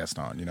having a guest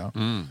on, you know?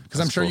 Because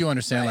I'm sure you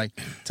understand, like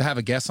to have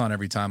a guest on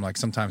every time, like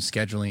sometimes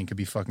scheduling could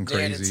be fucking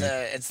crazy. Dude,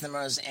 it's the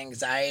most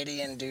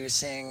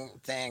anxiety-inducing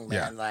thing,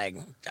 man. Yeah.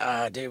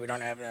 Like, dude, we got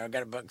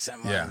to book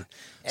someone. Yeah.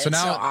 And So it's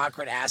now- so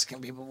awkward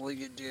asking people, will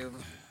you do?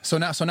 So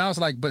now it's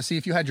like, but see,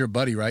 if you had your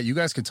buddy, right, you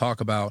guys could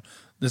talk about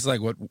this, is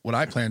like what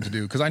I plan to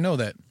do, because I know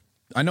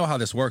how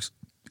this works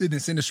in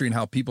this industry and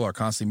how people are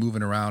constantly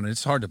moving around, and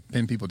it's hard to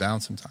pin people down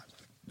sometimes.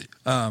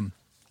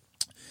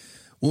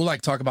 We'll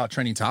like talk about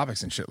trending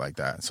topics and shit like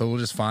that. So we'll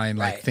just find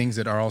like Right. things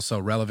that are also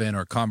relevant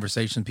or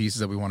conversation pieces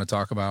that we want to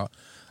talk about.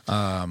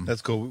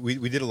 That's cool. We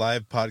did a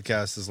live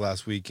podcast this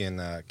last week in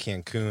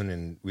Cancun,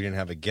 and we didn't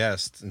have a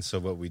guest, and so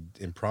we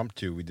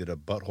did a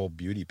butthole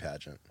beauty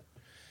pageant.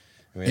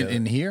 We had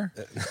In here,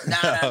 No,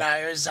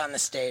 it was on the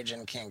stage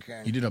in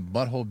Cancun. you did a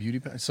butthole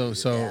beauty. So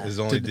it was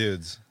only did-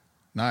 dudes.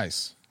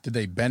 nice. Did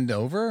they bend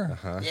over?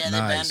 Yeah, they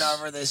Nice. bend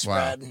over, they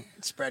Wow.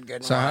 spread good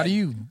and So how wide.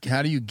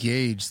 do you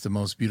gauge the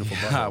most beautiful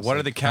buttholes? What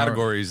are the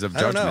categories of I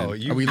don't judgment?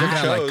 know. Are we looking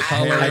at, like, chose-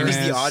 color? I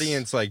think the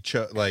audience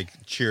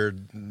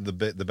cheered the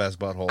best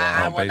butthole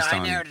out. based I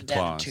on narrowed it down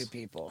applause. to 2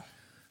 people.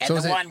 And So the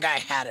is it- one guy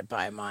had it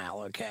by a mile,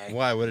 okay?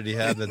 Why? What did he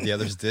have that the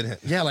others didn't?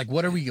 Yeah, like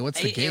what's the It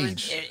was-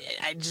 gauge?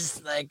 I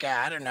just, like,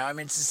 I don't know. I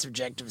mean, it's a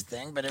subjective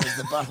thing, but it was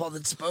the butthole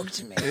that spoke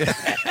to me.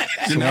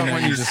 You know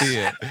when you see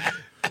it.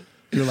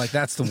 You're like,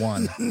 that's the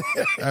one.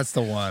 That's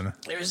the one.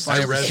 It was I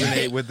just-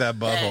 resonate with that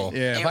butthole.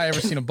 Yeah, have I ever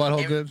seen a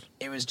butthole good?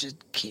 It was just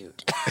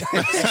cute. He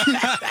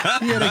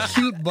had a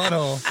cute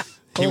butthole.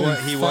 He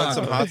Holy won fuck.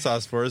 some hot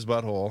sauce for his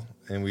butthole,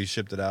 and we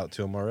shipped it out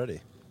to him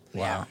already.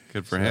 Wow.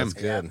 Good for him. That's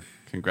good.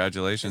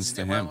 Congratulations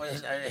to him.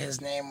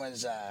 His name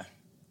was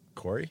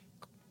Corey?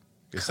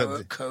 You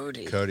said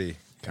Cody. Cody.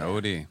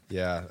 Cody.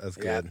 Yeah, that's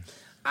Yeah.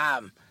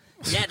 good.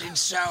 Yeah, dude.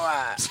 So,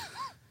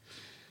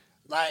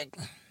 like,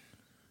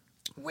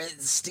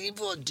 with Steve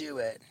will do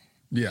it.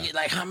 Yeah.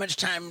 Like, how much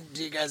time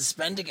do you guys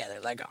spend together?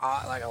 Like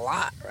a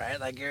lot, right?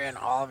 Like, you're in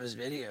all of his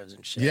videos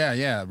and shit.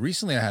 Yeah.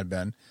 Recently I had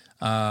been.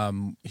 I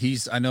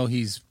know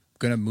he's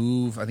gonna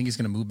move. I think he's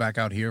gonna move back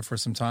out here for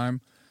some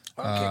time.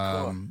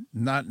 Okay, cool.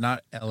 Not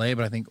LA,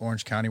 but I think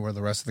Orange County, where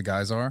the rest of the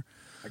guys are.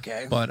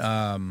 Okay. But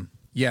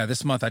yeah,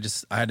 this month I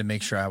had to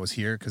make sure I was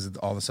here because of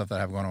all the stuff that I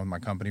have going on with my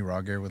company,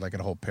 Raw Gear, with like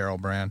a whole apparel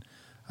brand.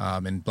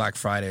 And Black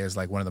Friday is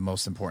like one of the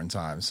most important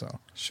times. So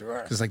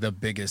Sure. it's like the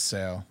biggest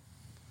sale.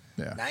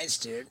 Yeah. Nice,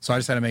 dude. So I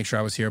just had to make sure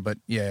I was here. But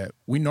yeah,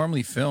 we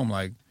normally film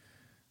like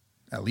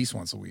at least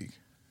once a week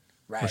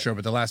Right. for sure.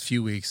 But the last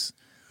 2 weeks,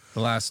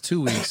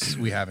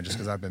 we haven't just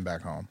because I've been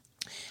back home.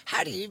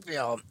 How do you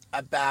feel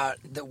about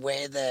the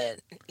way that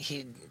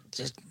he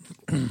just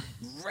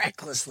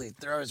recklessly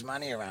throws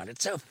money around.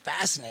 It's so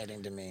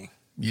fascinating to me.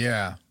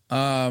 Yeah.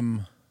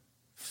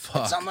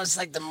 Fuck. It's almost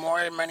like the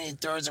more money he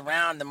throws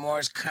around, the more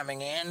is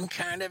coming in,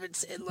 kind of,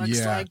 it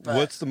looks like. But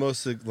what's the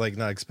most, like,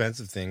 not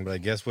expensive thing, but I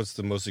guess what's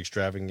the most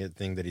extravagant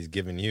thing that he's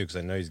given you? Because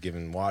I know he's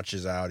given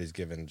watches out. He's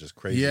given just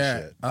crazy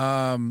shit.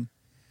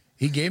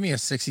 He gave me a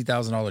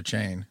 $60,000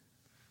 chain.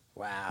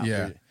 Wow.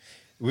 Yeah.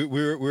 We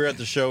were at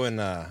the show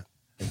in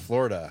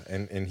Florida,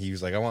 and he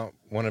was like, I want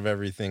one of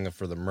everything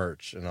for the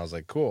merch. And I was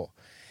like, cool.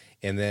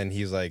 And then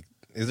he's like,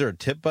 is there a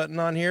tip button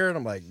on here? And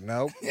I'm like,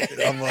 nope.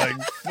 I'm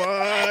like,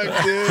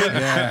 fuck, dude.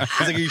 Yeah.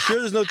 He's like, are you sure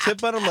there's no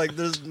tip button? I'm like,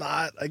 there's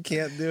not. I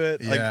can't do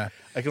it. Yeah. Like,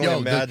 I can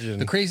only imagine.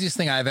 The craziest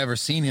thing I've ever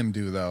seen him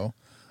do, though,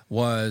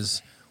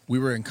 was we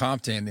were in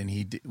Compton, and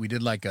we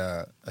did like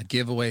a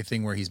giveaway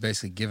thing where he's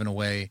basically giving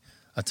away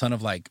a ton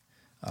of like,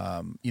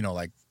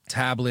 like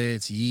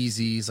tablets,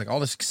 Yeezys, like all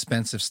this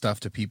expensive stuff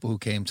to people who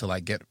came to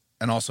like get,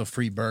 and also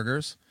free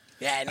burgers.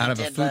 Yeah, and out he of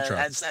did a food truck.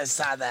 I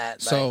saw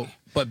that. So,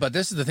 but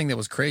this is the thing that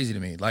was crazy to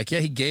me. Like, yeah,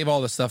 he gave all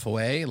the stuff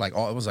away. Like,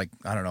 it was like,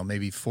 I don't know,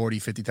 maybe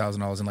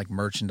 $40,000-$50,000 in like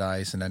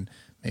merchandise, and then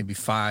maybe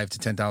 $5,000 to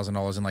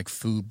 $10,000 in like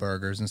food,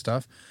 burgers, and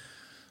stuff.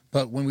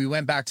 But when we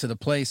went back to the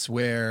place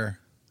where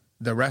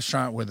the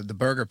restaurant with the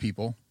burger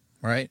people,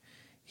 right?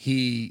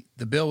 The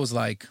bill was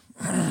like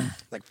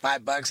like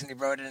 $5, and he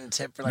wrote it in a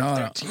tip for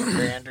like 13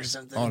 grand or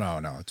something. Oh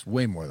no, it's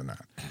way more than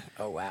that.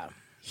 Oh wow.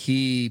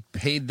 He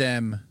paid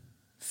them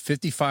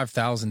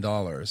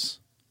 $55,000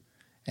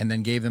 and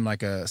then gave them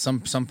like some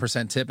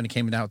percent tip, and it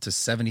came out to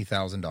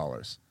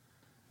 $70,000.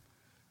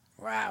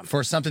 Wow.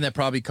 For something that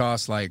probably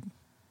cost like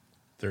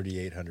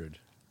 $3,800.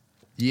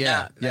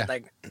 Yeah.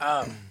 Like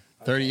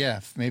 30,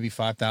 yeah, maybe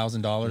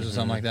 $5,000 or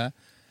something like that.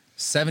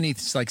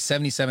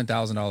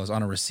 $77,000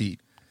 on a receipt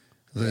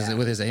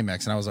with his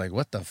Amex, and I was like,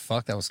 "What the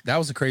fuck?" That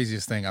was the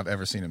craziest thing I've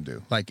ever seen him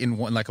do, like in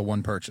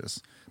one purchase.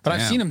 But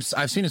Damn.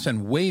 I've seen him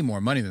spend way more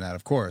money than that,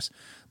 of course.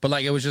 But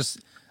like it was just,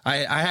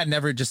 I've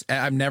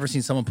never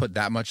seen someone put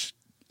that much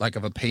like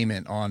of a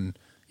payment on,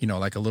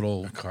 like a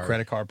little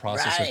credit card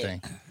processor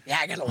thing. Yeah,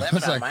 I got a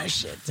limit on my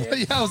shit,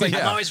 dude. Yeah, I was like,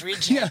 I'm always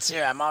reaching it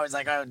too. I'm always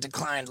like, oh,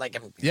 declined. Like,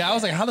 I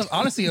was like,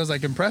 honestly, I was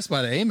like impressed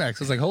by the Amex. I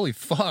was like, holy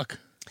fuck.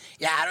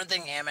 Yeah, I don't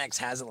think Amex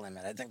has a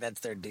limit. I think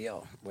that's their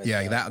deal. With,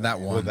 that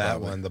one. With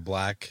that one, the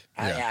black.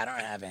 I don't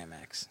have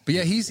Amex. But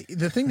yeah,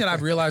 the thing that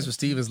I've realized with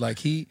Steve is like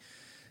he's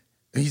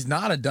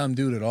not a dumb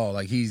dude at all.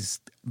 Like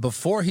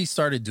before he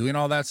started doing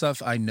all that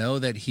stuff, I know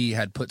that he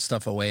had put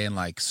stuff away in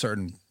like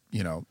certain,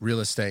 real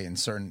estate and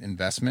certain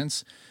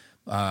investments.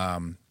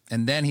 And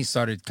then he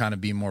started kind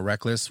of being more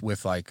reckless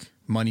with like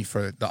money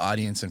for the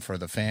audience and for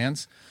the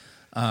fans.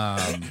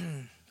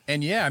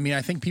 And yeah, I mean,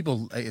 I think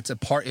people,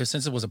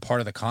 since it was a part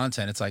of the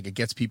content, it's like it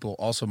gets people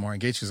also more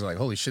engaged because they're like,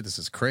 holy shit, this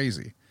is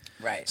crazy.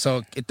 Right.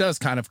 So it does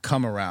kind of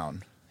come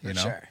around, you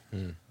know? Sure.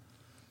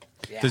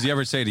 Yeah. Does he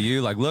ever say to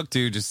you, like, look,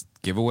 dude, just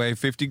give away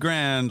 50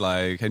 grand?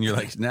 Like, and you're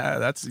like, nah,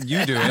 that's,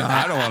 you do it.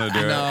 I don't want to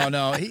do it.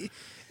 No.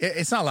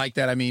 It's not like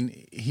that. I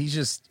mean, he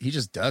just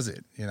does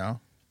it,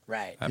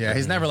 Right. Yeah.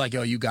 He's never like,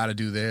 yo, you got to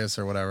do this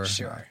or whatever.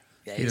 Sure.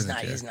 Yeah, He's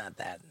not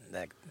that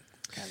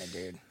kind of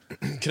dude.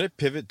 Can I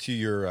pivot to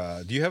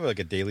your, do you have like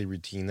a daily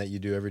routine that you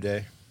do every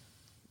day?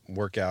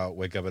 Work out,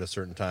 wake up at a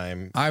certain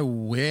time? I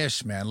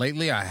wish, man.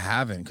 Lately I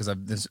haven't because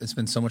it's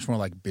been so much more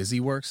like busy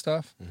work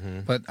stuff.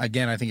 Mm-hmm. But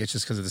again, I think it's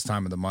just because of this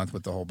time of the month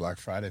with the whole Black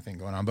Friday thing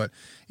going on. But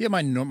yeah,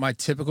 my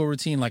typical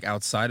routine, like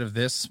outside of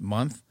this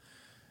month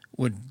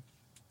I'll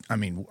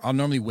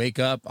normally wake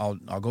up, I'll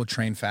go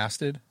train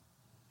fasted,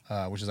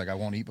 which is like I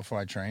won't eat before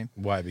I train.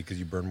 Why? Because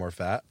you burn more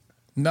fat?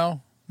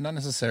 No. Not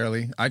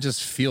necessarily. I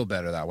just feel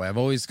better that way. I've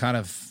always kind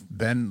of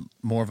been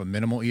more of a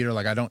minimal eater.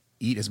 Like I don't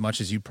eat as much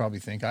as you probably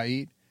think I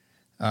eat.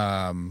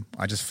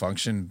 I just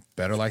function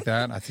better like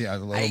that. I think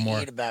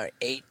I eat about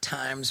 8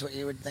 times what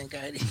you would think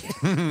I'd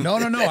eat. No.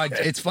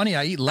 It's funny.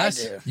 I eat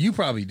less. You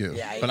probably do.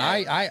 Yeah, but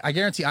I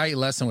guarantee I eat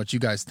less than what you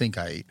guys think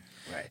I eat.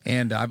 Right.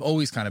 And I've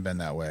always kind of been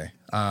that way.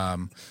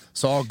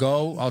 So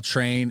I'll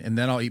train, and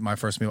then I'll eat my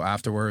first meal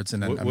afterwards.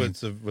 And then what's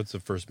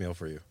the first meal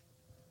for you?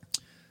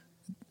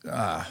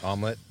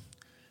 Omelet?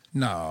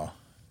 No.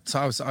 So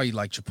I'll eat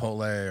like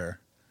Chipotle, or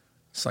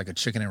it's like a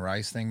chicken and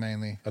rice thing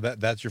mainly. Oh,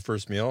 that's your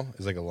first meal?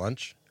 Is like a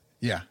lunch?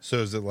 Yeah. So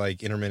is it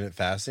like intermittent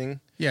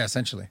fasting? Yeah,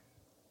 essentially.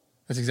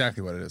 That's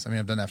exactly what it is. I mean,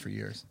 I've done that for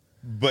years.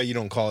 But you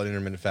don't call it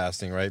intermittent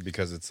fasting, right?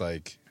 Because it's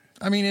like...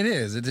 I mean, it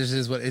is. It just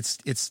is what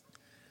it's...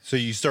 So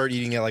you start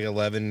eating at like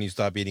 11 and you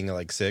stop eating at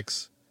like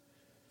 6?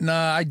 No,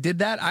 I did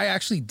that. I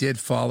actually did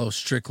follow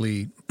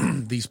strictly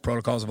these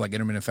protocols of like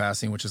intermittent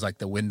fasting, which is like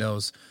the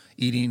windows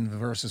eating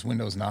versus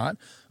windows not.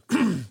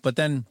 But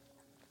then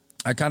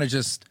I kind of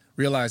just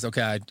realized,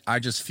 okay, I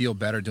just feel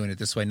better doing it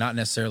this way, not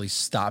necessarily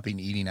stopping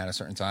eating at a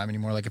certain time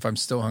anymore. Like if I'm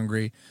still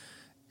hungry,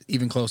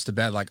 even close to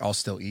bed, like I'll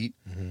still eat.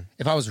 Mm-hmm.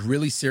 If I was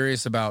really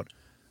serious about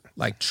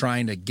like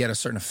trying to get a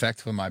certain effect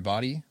from my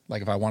body,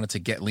 like if I wanted to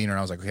get leaner and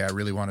I was like, okay, I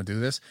really want to do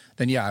this,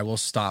 then yeah, I will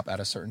stop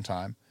at a certain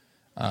time.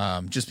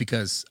 Just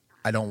because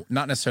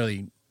not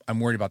necessarily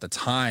I'm worried about the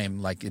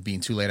time, like it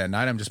being too late at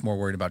night. I'm just more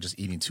worried about just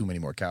eating too many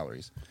more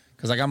calories.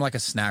 Because like I'm like a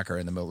snacker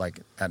in the middle,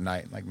 like at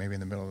night, like maybe in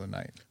the middle of the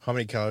night. How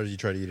many calories do you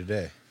try to eat a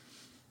day?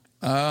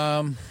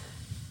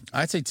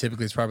 I'd say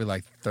typically it's probably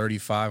like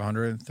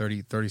 3,500,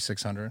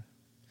 3,600.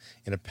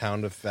 And a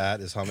pound of fat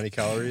is how many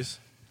calories?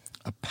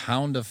 A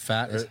pound of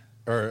fat is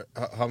Or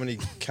how many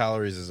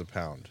calories is a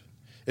pound?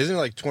 Isn't it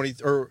like 20?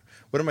 Or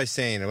what am I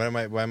saying?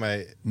 Why am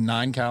I?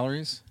 9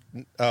 calories.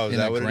 Oh, is In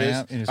that a what gram? it You're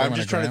is? talking I'm about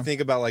just a trying to gram? think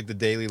about like the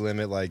daily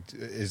limit. Like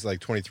is like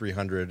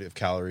 2,300 of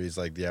calories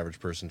like the average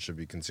person should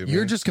be consuming.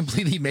 You're just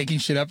completely making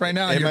shit up right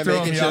now. And Am you're I throwing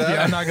making me shit off. up?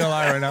 I'm not gonna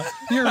lie right now.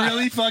 You're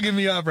really fucking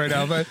me up right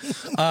now. But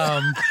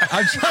I'm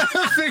trying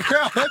to figure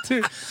out what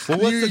to. Well,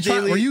 what's the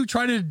daily? Were you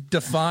trying to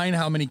define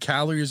how many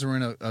calories are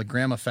in a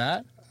gram of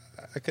fat?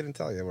 I couldn't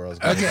tell you where I was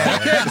going. Okay.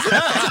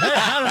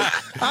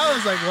 I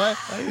was like,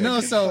 what?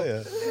 No,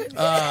 so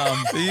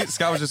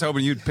Scott was just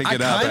hoping you'd pick it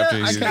up after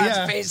you. Scott's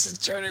yeah. face is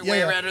turning Yeah, way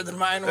yeah. redder than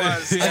mine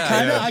was.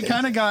 I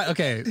kind of got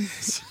okay.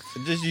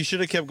 Just you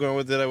should have kept going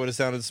with it. I would have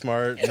sounded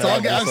smart. It's No, all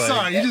I'm good. just I'm like-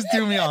 sorry, you just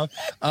threw me off.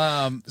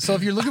 So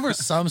if you're looking for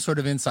some sort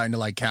of insight into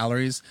like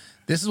calories,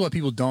 this is what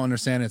people don't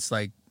understand. It's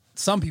like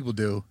some people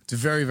do. It's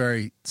very,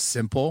 very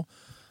simple.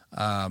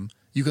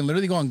 You can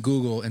literally go on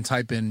Google and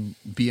type in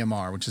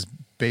BMR, which is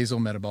basal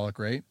metabolic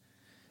rate,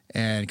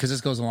 and because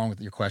this goes along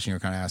with your question you're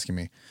kind of asking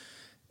me,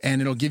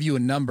 and it'll give you a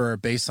number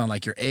based on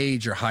like your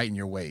age, your height, and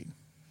your weight.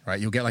 Right?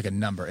 You'll get like a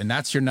number, and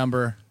that's your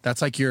number.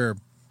 That's like your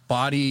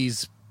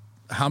body's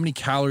how many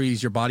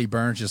calories your body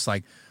burns just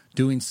like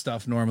doing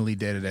stuff normally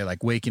day to day,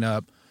 like waking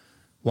up,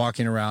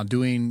 walking around,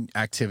 doing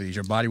activities.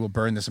 Your body will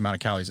burn this amount of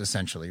calories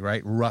essentially,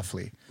 right?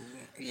 Roughly.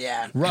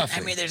 Yeah.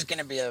 Roughly. I mean, there's going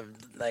to be a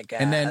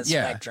And then,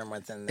 spectrum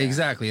within there.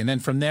 Exactly. And then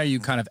from there you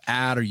kind of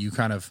add, or you're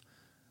going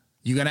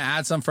to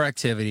add some for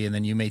activity, and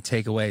then you may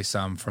take away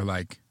some for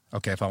like,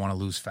 okay, if I want to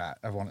lose fat,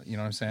 you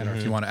know what I'm saying? Or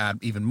if you want to add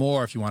even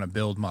more, if you want to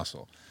build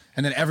muscle.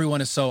 And then everyone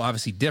is so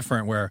obviously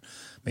different where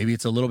maybe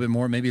it's a little bit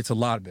more, maybe it's a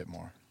lot bit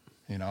more,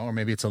 you know, or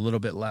maybe it's a little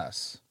bit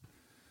less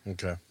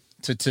Okay.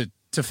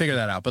 to figure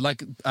that out. But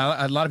like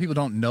a lot of people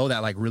don't know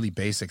that like really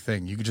basic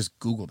thing. You could just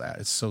Google that.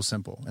 It's so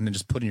simple. And then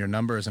just put in your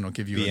numbers and it'll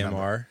give you a number.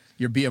 BMR?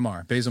 Your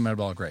BMR, basal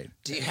metabolic rate.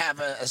 Do you have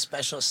a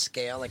special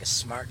scale, like a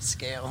smart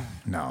scale?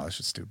 No, that's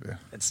just stupid.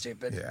 It's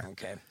stupid? Yeah.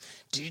 Okay.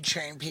 Do you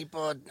train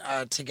people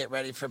to get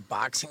ready for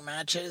boxing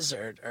matches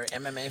or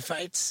MMA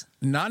fights?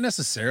 Not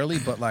necessarily,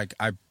 but like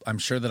I'm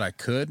sure that I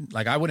could.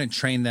 Like I wouldn't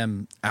train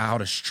them how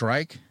to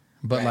strike,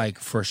 but Right. like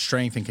for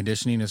strength and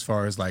conditioning, as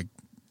far as like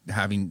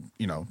having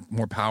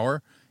more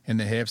power in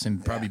the hips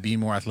and probably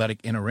being more athletic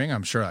in a ring,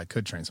 I'm sure I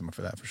could train someone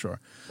for that for sure.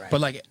 Right. But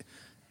like,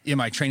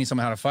 am I training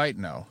someone how to fight?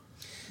 No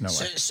way.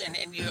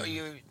 And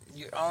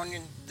you own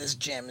this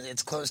gym.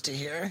 It's close to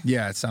here.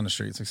 Yeah, it's down the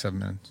street. It's like 7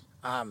 minutes.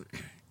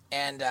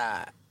 And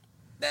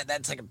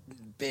that's like a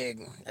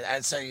big. I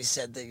saw you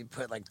said that you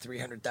put like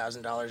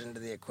 $300,000 into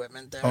the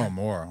equipment there. Oh,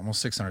 more,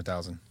 almost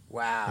 600,000.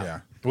 Wow. Yeah,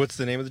 What's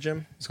the name of the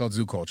gym? it's called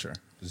Zoo Culture.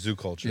 Zoo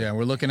Culture. Yeah,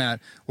 we're looking at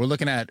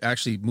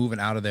actually moving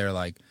out of there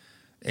like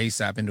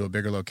ASAP into a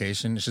bigger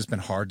location. It's just been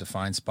hard to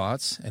find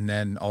spots, and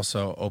then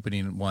also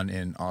opening one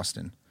in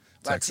Austin,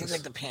 Well, it Texas. seems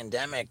like the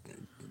pandemic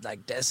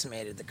like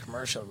decimated the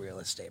commercial real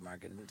estate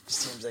market. It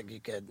seems like you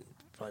could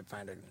probably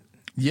find a.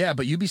 Yeah,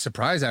 but you'd be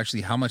surprised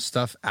actually how much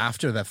stuff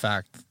after the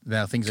fact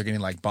that things are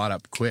getting like bought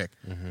up quick.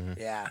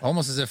 Yeah.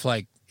 Almost as if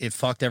like it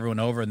fucked everyone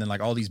over, and then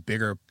like all these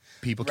bigger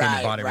people came Right,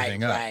 and bought right,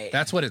 everything up. right.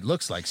 That's what it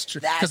looks like.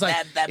 That- 'Cause, like,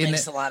 that in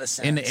makes a lot of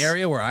In the sense.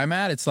 area where I'm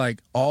at, it's like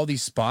all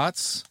these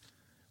spots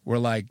were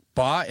like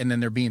bought, and then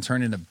they're being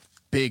turned into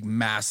big,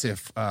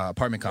 massive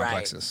apartment Right.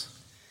 complexes.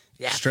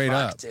 Yeah. Straight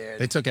fuck, up, dude.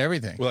 they took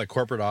everything. Well, like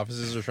corporate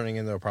offices are turning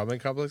into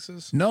apartment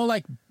complexes? No,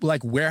 like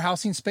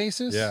warehousing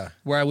spaces. Yeah.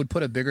 where I would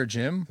put a bigger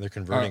gym. They're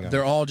converting them.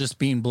 They're all just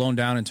being blown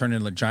down and turned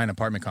into giant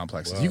apartment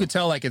complexes. Wow. You could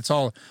tell like it's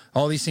all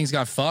these things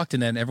got fucked,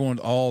 and then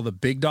all the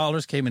big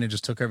dollars came in and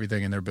just took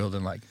everything, and they're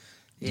building like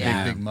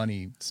Yeah. big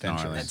money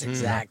extensions. Gnarly. That's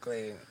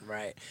exactly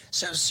right.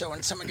 So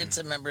when someone gets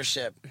a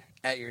membership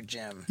at your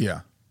gym,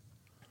 Yeah,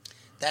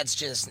 they're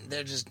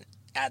just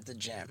at the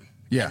gym.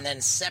 Yeah. And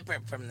then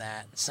separate from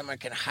that, someone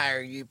can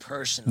hire you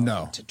personally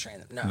No. to train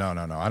them.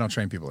 no. I don't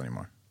train people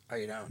anymore. Oh,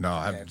 you don't? No,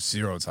 I Okay. have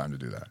zero time to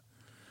do that.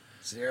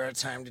 Zero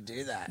time to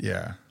do that.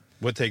 Yeah,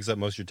 What takes up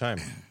most of your time?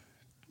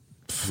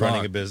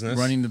 Running a business?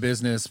 running the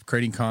business,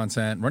 creating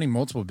content, running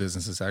multiple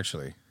businesses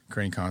actually,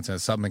 creating content,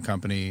 supplement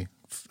company,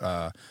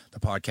 the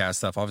podcast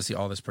stuff, obviously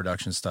all this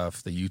production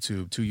stuff, the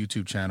YouTube, 2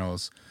 YouTube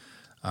channels.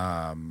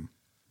 I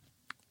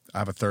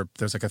have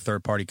there's like a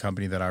third party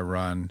company that I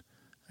run,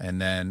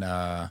 and then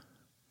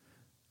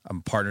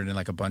I'm partnered in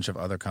like a bunch of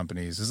other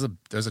companies.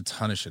 There's a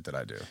ton of shit that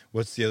I do.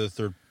 What's the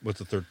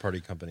third party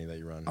company that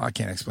you run? I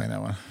can't explain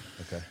that one.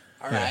 Okay.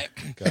 All right.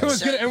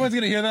 Everyone's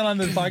gonna hear that on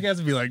this podcast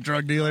and be like,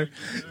 drug dealer.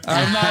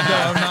 I'm not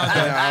though.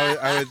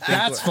 I would think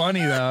That's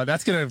funny though.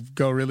 That's gonna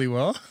go really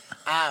well.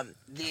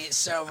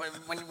 So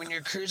when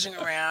you're cruising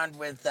around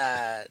with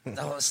the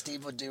whole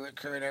Steve Will Do It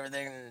crew and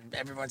everything, and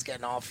everyone's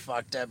getting all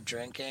fucked up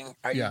drinking,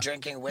 are you Yeah.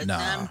 drinking with No,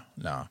 them?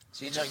 no.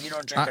 So you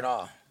don't drink at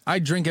all? I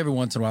drink every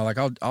once in a while. Like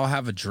I'll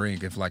have a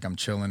drink if like I'm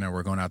chilling or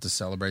we're going out to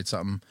celebrate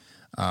something.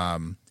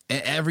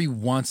 every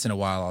once in a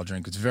while I'll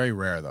drink. It's very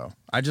rare though.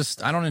 I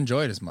don't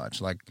enjoy it as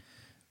much. Like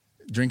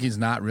drinking's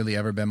not really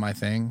ever been my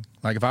thing.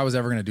 Like if I was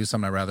ever going to do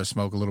something, I'd rather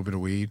smoke a little bit of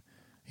weed,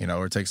 you know,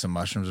 or take some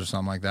mushrooms or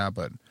something like that.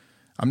 But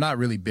I'm not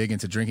really big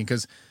into drinking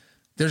because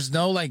there's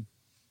no like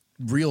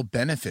real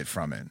benefit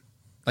from it.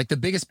 Like the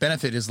biggest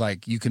benefit is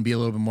like you can be a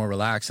little bit more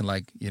relaxed and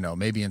like, you know,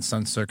 maybe in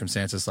some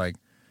circumstances like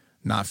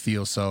not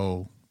feel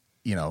so,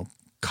 you know,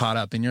 caught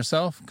up in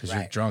yourself because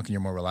you're drunk and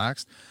you're more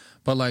relaxed.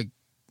 But like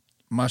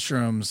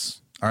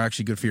mushrooms are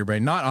actually good for your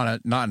brain.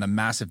 Not in a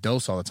massive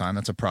dose all the time.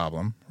 That's a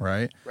problem,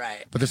 right?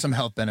 Right. But there's some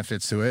health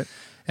benefits to it.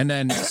 And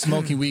then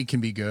smoking weed can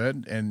be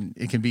good, and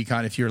it can be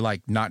kind of, if you're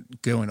like not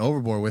going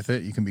overboard with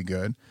it, you can be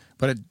good.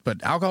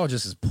 But alcohol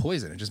just is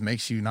poison. It just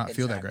makes you not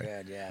feel that great.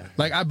 Good, yeah.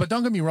 Like, but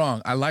don't get me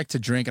wrong. I like to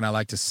drink and I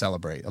like to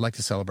celebrate. I like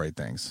to celebrate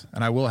things,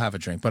 and I will have a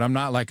drink. But I'm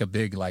not like a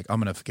big like I'm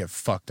gonna get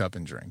fucked up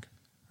and drink.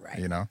 Right.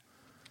 You know.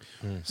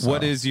 So.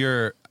 What is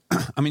your?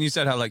 I mean, you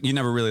said how like you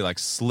never really like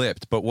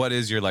slipped, but what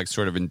is your like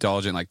sort of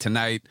indulgent? Like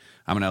tonight,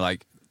 I'm gonna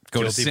like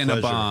go Guilty to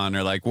Cinnabon pleasure.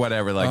 or like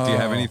whatever. Like, do you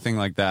have anything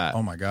like that?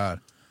 Oh my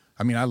god.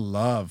 I mean, I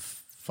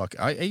love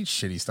I ate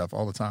shitty stuff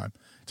all the time.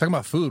 Talking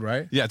about food,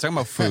 right? Yeah, talking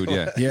about food.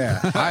 Yeah,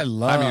 Yeah, I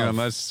love. I mean,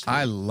 unless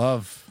I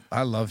love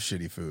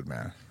shitty food,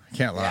 man. I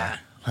can't lie. Yeah.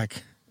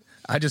 Like,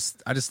 I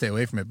just stay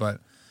away from it. But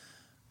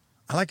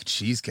I like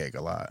cheesecake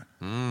a lot.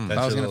 That's I was your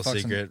gonna little fuck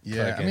some- secret.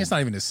 yeah, I mean, it's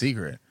not even a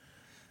secret.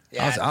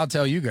 Yeah. I'll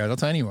tell you guys. I'll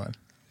tell anyone.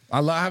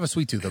 I have a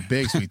sweet tooth, a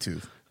big sweet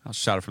tooth. I'll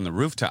shout it from the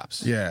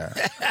rooftops. Yeah,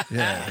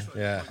 yeah.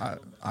 Yeah.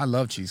 I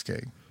love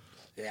cheesecake.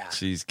 Yeah.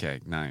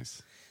 Cheesecake,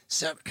 nice.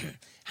 So,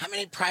 how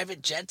many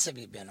private jets have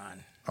you been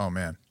on? Oh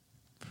man,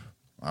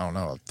 I don't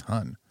know, a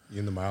ton. You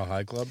in the Mile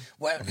High Club?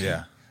 What?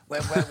 Yeah.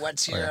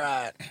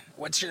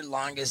 What's your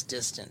longest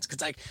distance?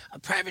 Because like a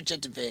private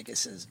jet to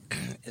Vegas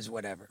is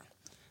whatever,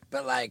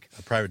 but like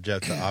A private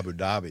jet to Abu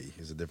Dhabi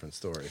is a different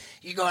story.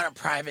 you go on a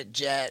private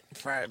jet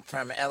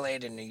from LA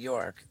to New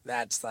York,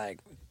 that's like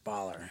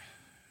baller.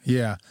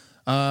 Yeah.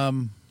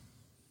 Have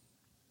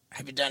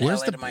you done Where's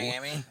LA the- to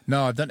Miami?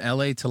 No, I've done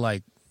LA to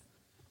like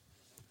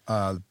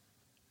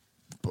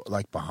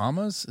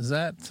Bahamas. Is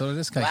that so? It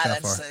is kind Wow,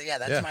 of that's far.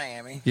 that's Yeah.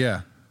 Miami.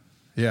 Yeah,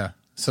 yeah.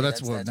 So that's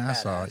That's what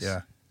Nassau. badass.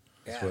 Yeah,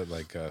 Yeah. It's what,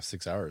 like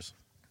 6 hours,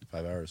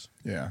 5 hours.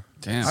 yeah.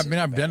 Damn. I mean,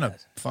 I've been a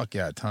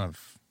Badass. a ton of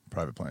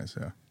private planes.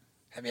 Yeah.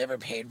 Have you ever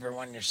paid for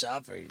one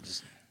yourself, or you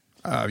just?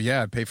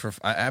 Yeah. I paid for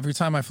every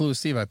time I flew with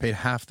Steve. I paid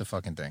half the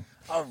fucking thing.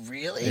 Oh,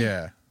 really?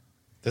 Yeah,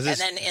 Does And this,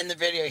 then in the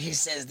video, he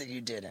says that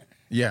you didn't.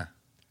 yeah.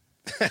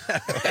 Exactly.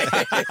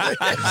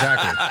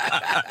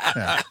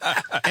 Yeah.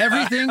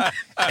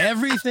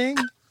 Everything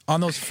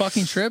on those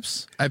fucking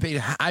trips. I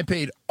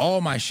paid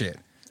all my shit.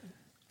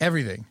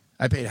 Everything.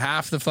 I paid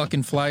half the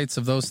fucking flights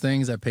of those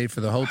things. I paid for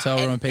the hotel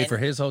room. I paid for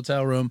his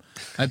hotel room.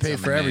 I paid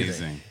for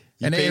everything. amazing.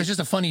 And it paid- was just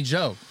a funny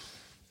joke.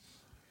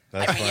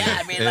 that's I mean, funny. yeah,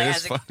 I mean, It like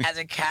is funny. as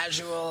a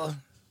casual,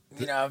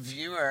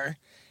 viewer,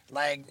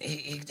 like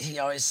he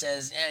always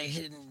says,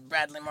 yeah,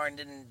 Bradley Martyn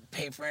didn't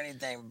pay for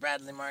anything.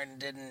 Bradley Martyn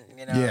didn't,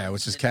 Yeah,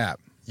 which is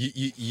cap.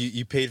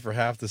 You paid for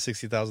half the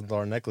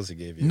 $60,000 necklace he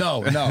gave you.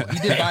 No, he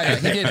did buy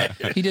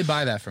that. He did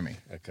buy that for me.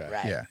 Okay.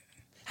 Right. Yeah.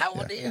 How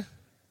old are you?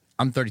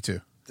 I'm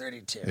 32.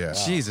 32. Yeah.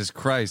 Jesus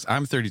Christ,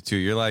 I'm 32.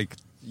 You're like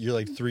You're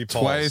like 3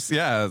 Pauls. twice.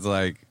 Yeah, it's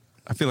like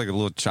I feel like a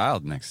little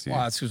child next to you.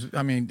 Well, that's 'cause,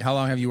 I mean, how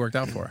long have you worked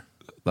out for?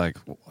 Like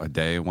a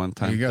day, one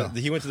There time. you go.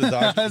 He went to the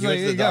doctor. I was He like, went to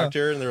here the you go.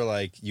 doctor, and they're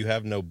like, "You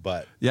have no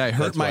butt." Yeah, I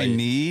hurt That's my why you-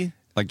 knee,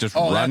 like just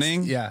Oh, that's-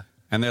 running. yeah.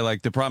 And they're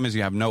like, the problem is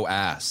you have no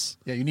ass.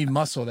 Yeah, you need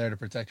muscle there to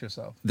protect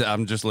yourself.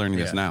 I'm just learning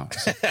this Yeah. now.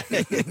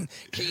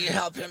 Can you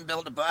help him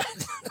build a butt?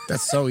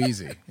 That's so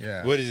easy.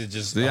 Yeah. What is it?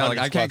 Just So yeah, like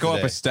 100 I can't squats go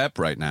up day? a step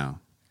right now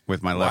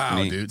with my left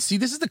Wow, knee. dude. See,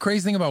 this is the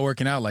crazy thing about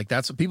working out. Like,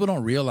 that's what people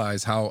don't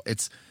realize how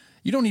it's.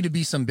 You don't need to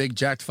be some big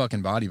jacked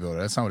fucking bodybuilder.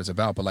 That's not what it's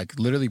about. But like,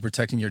 literally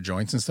protecting your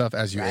joints and stuff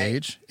as you Right.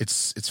 age,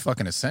 it's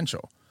fucking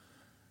essential.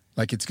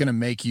 Like, it's gonna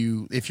make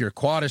you, if your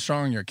quad is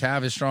strong, your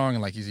calf is strong,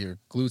 and like your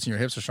glutes and your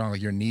hips are strong,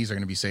 like your knees are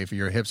gonna be safer,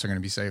 your hips are gonna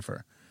be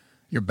safer,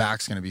 your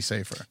back's gonna be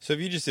safer. So if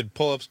you just did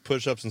pull-ups,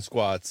 push-ups, and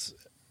squats,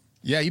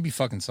 Yeah, you'd be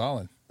fucking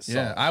solid.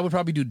 Yeah, Solid. I would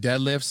probably do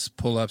deadlifts,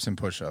 pull-ups, and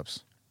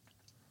push-ups.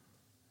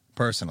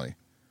 Personally,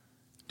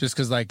 just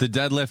because like The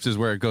deadlift is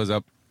where it goes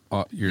up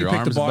your you pick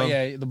arms the bar, above.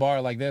 yeah, the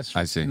bar like this.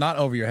 I see. Not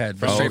over your head,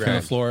 but From straight the from the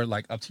ground. floor,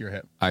 like up to your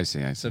hip. I see.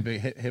 It's a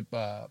big hip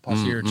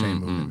posterior chain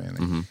movement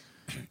mainly.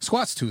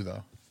 Squats too,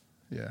 though.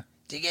 Yeah.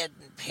 Do you get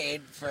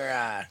paid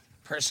for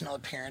personal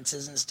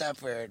appearances and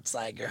stuff where it's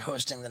like you're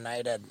hosting the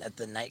night at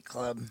the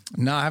nightclub?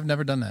 No, I've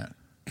never done that.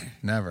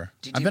 Never.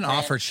 Did I've you been brand-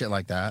 offered shit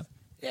like that.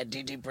 Yeah, do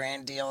you do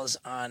brand deals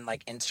on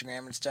like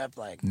Instagram and stuff?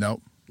 Like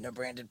Nope. no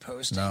branded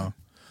posting? No.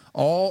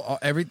 All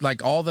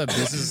the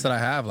businesses that I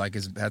have, like,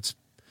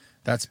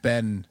 that's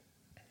been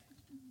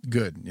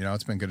good. You know,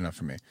 it's been good enough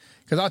for me.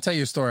 Because I'll tell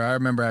you a story. I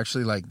remember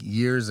actually like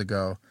years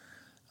ago,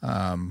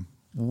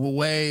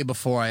 way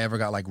before I ever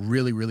got like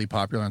really, really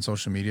popular on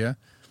social media,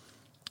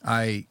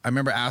 I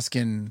remember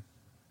asking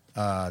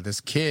this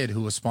kid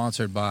who was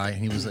sponsored by,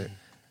 and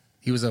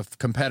he was a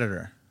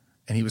competitor,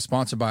 and he was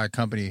sponsored by a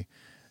company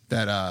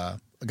that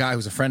a guy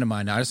who's a friend of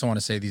mine. Now, I just don't want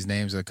to say these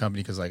names of the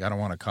company because like I don't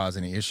want to cause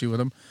any issue with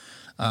him.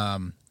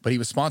 But he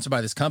was sponsored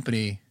by this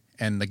company,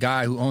 and the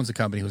guy who owns the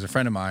company, who's a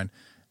friend of mine,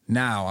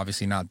 now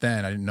obviously not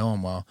then. I didn't know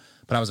him well,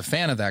 but I was a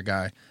fan of that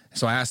guy.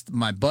 So I asked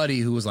my buddy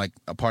who was like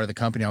a part of the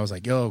company. I was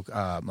like, "Yo,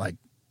 like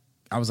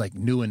I was like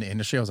new in the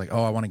industry. I was like,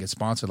 oh, I want to get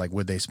sponsored. Like,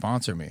 would they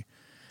sponsor me?"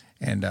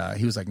 And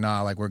he was like,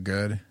 "Nah, like we're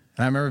good." And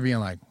I remember being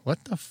like,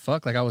 "What the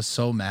fuck?" Like I was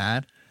so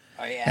mad.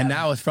 Oh, yeah. And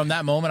now from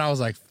that moment, I was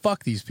like,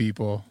 "Fuck these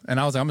people." And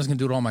I was like, "I'm just gonna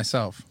do it all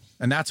myself."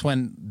 And that's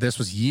when this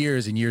was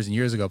years and years and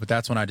years ago. But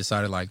that's when I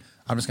decided like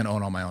I'm just gonna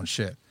own all my own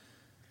shit.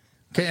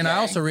 Okay. And I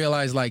also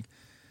realized like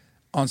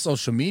on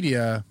social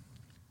media,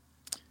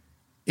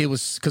 it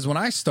was because when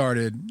I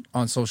started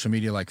on social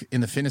media, like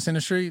in the fitness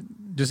industry,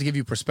 just to give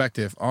you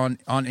perspective, on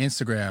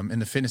Instagram in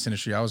the fitness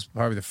industry, I was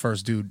probably the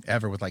first dude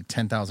ever with like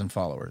 10,000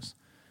 followers.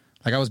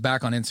 Like I was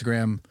back on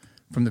Instagram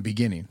from the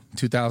beginning,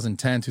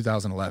 2010,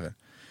 2011.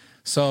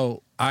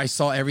 So I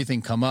saw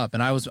everything come up,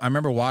 and I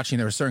remember watching,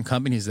 there were certain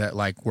companies that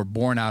like were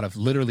born out of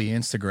literally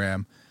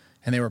Instagram,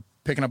 and they were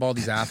picking up all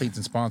these athletes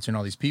and sponsoring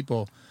all these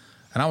people.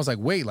 And I was like,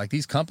 wait, like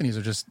these companies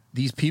are just,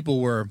 these people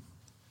were,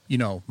 you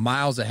know,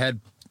 miles ahead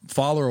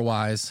follower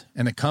wise,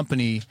 and the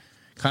company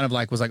kind of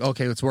like was like,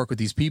 okay, let's work with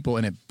these people,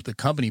 and the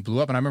company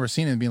blew up. And I remember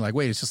seeing it and being like,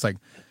 wait, it's just like,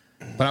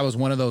 but I was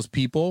one of those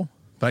people,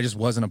 but I just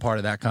wasn't a part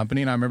of that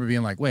company. And I remember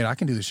being like, wait, I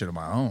can do this shit on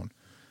my own.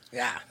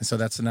 Yeah. And so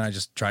and then I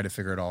just tried to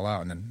figure it all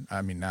out. And then,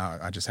 I mean, now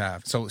I just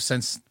have. So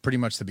since pretty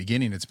much the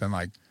beginning, it's been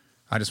like,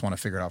 I just want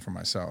to figure it out for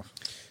myself.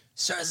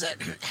 So is it,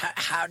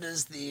 how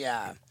does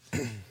the,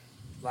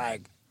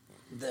 like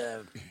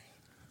the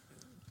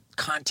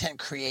content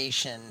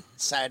creation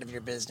side of your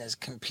business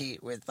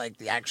compete with like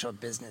the actual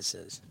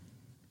businesses?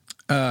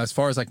 As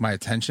far as like my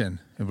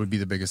attention, it would be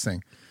the biggest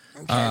thing.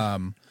 Okay.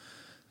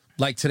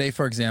 Like today,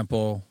 for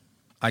example,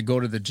 I go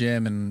to the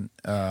gym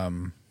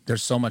and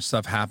there's so much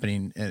stuff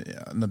happening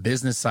on the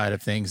business side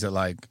of things that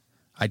like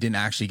I didn't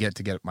actually get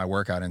to get my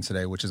workout in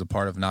today, which is a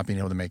part of not being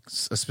able to make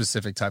a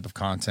specific type of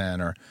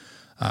content, or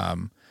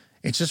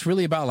it's just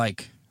really about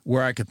like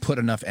where I could put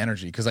enough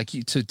energy. Because like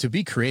to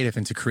be creative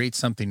and to create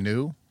something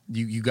new,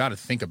 you got to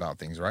think about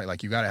things, right?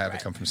 Like you got to have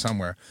it come from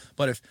somewhere.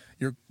 But if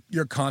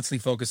you're constantly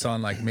focused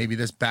on like maybe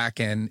this back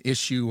end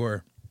issue,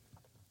 or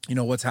you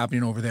know what's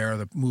happening over there, or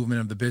the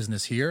movement of the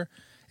business here,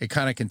 it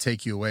kind of can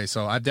take you away.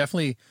 So I've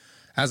definitely,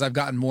 as I've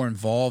gotten more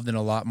involved in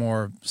a lot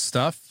more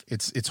stuff,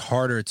 it's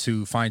harder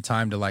to find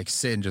time to like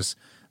sit and just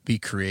be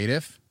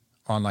creative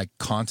on like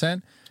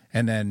content,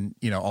 and then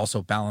you know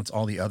also balance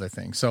all the other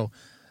things. So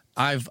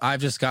I've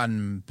just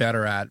gotten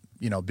better at,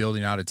 you know,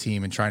 building out a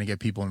team and trying to get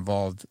people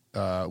involved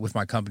with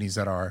my companies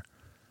that are,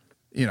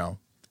 you know,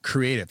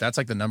 creative. That's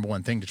like the number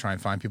one thing, to try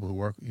and find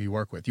people you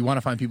work with. You want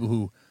to find people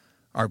who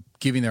are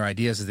giving their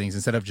ideas to things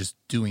instead of just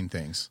doing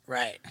things.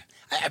 Right.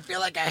 I feel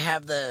like I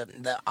have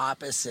the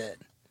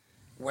opposite,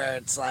 where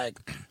it's like,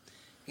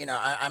 you know,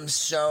 I'm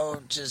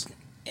so just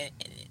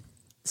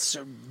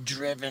so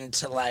driven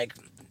to like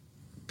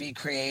be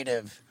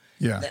creative.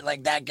 Yeah. That,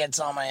 like that gets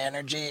all my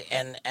energy,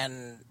 and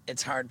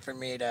it's hard for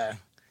me to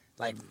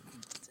like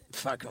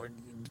fucking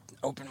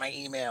open my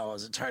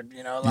emails. It's hard,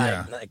 you know,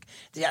 like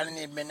on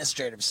the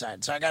administrative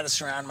side. So I got to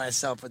surround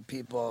myself with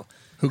people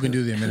who can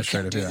do the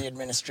administrative, the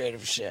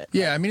administrative shit.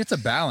 Yeah, I mean, it's a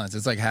balance.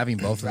 It's like having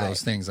both of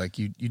those things. Like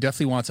you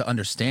definitely want to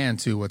understand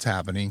too what's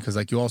happening, because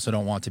like you also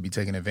don't want to be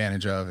taken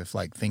advantage of if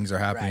like things are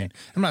happening. Right.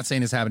 I'm not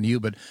saying this happened to you,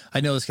 but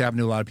I know this can happen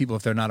to a lot of people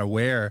if they're not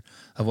aware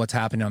of what's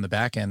happening on the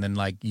back end. Then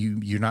like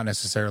you're not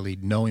necessarily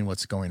knowing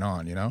what's going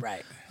on, you know?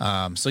 Right.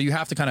 So you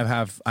have to kind of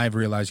have. I've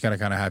realized you got to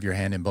kind of have your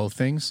hand in both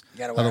things. You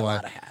got to wear a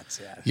lot of hats.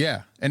 Yeah.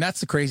 Yeah, and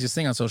that's the craziest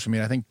thing on social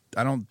media.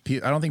 I don't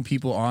think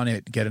people on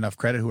it get enough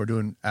credit who are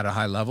doing at a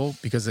high level,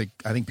 because I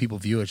think people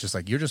view it just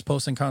like you're just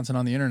posting content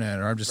on the internet,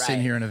 or I'm just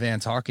sitting here in a van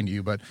talking to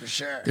you. But for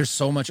sure, there's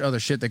so much other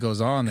shit that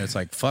goes on that it's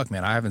like, fuck,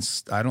 man, I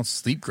don't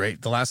sleep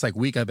great. The last like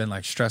week I've been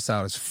like stressed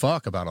out as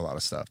fuck about a lot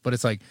of stuff. But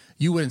it's like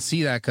you wouldn't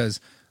see that because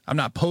I'm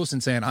not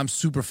posting saying I'm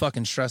super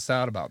fucking stressed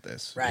out about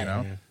this. Right. You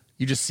know,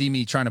 you just see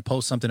me trying to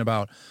post something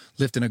about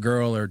lifting a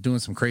girl or doing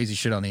some crazy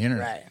shit on the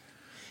internet. Right.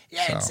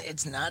 Yeah, so.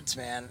 It's nuts,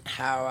 man.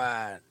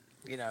 How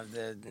you know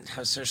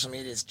how social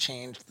media has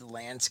changed the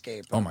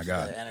landscape of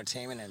the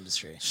entertainment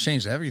industry. It's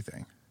changed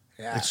everything.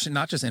 Yeah. It's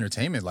not just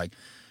entertainment, like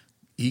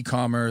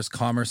e-commerce,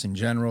 commerce in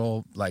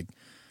general, like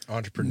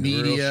entrepreneurial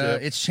media.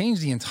 shit. It's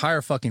changed the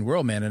entire fucking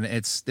world, man. And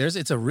it's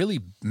a really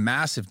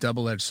massive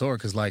double-edged sword,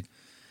 because like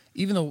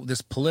even though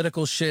this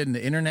political shit and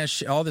the internet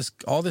shit, all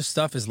this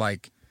stuff is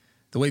like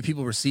the way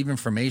people receive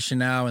information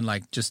now, and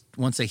like just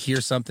once they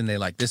hear something, they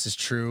like, this is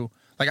true.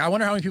 Like I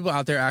wonder how many people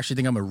out there actually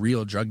think I'm a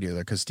real drug dealer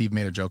because Steve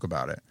made a joke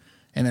about it.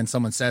 And then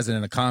someone says it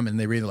in a comment and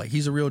they read it like,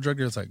 he's a real drug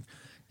dealer. It's like,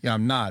 yeah,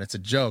 I'm not. It's a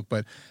joke.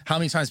 But how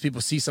many times people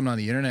see something on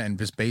the internet, and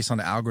just based on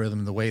the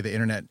algorithm, the way the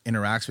internet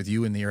interacts with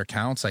you and your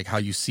accounts, like how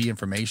you see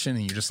information,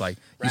 and you just like,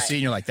 you see it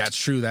and you're like, that's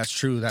true, that's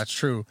true, that's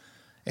true.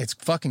 It's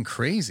fucking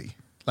crazy.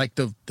 Like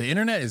the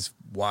internet is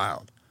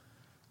wild.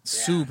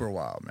 Super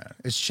wild, man.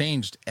 It's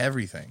changed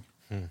everything.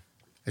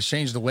 It's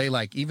changed the way,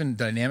 like, even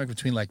dynamic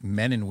between, like,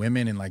 men and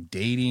women and, like,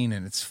 dating,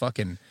 and it's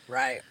fucking...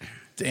 Right.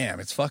 Damn,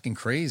 it's fucking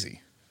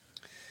crazy.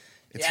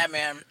 Yeah,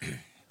 man.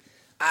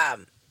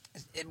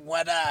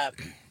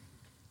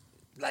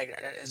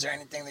 Is there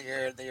anything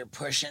that you're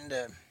pushing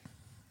to...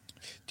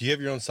 Do you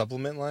have your own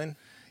supplement line?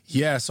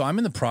 Yeah, so I'm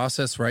in the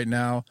process right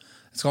now.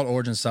 It's called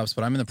Origin Subs,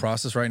 but I'm in the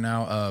process right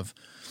now of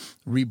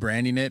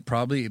rebranding it,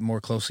 probably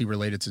more closely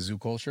related to zoo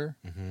culture,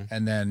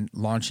 and then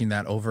launching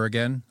that over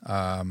again.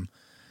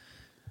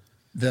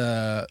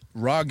 The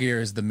raw gear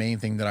is the main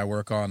thing that I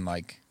work on,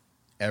 like,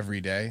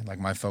 every day. Like,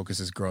 my focus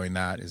is growing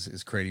that,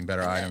 is creating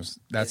better items.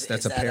 That's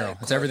apparel.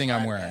 It's everything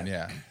I'm wearing.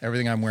 Yeah,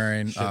 everything I'm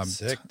wearing. Shit's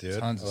sick,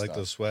 dude. I like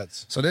those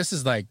sweats. So this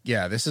is like,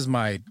 this is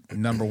my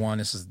number one.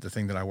 This is the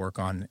thing that I work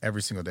on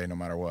every single day, no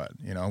matter what.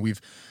 You know, we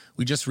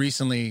just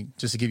recently,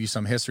 just to give you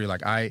some history,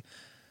 like I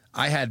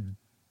had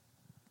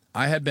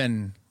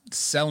been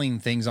selling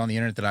things on the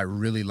internet that I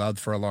really loved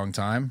for a long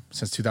time.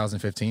 Since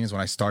 2015 is when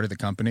I started the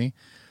company,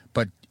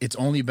 but it's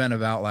only been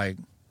about like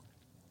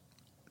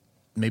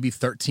maybe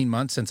 13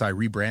 months since I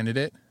rebranded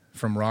it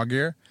from Raw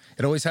Gear.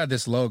 It always had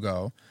this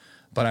logo,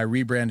 but I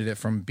rebranded it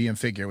from BM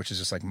Figure, which is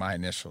just like my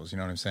initials. You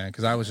know what I'm saying?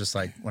 Because I was just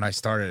like, when I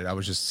started it, I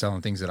was just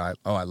selling things that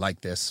I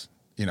like this,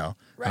 you know,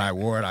 and I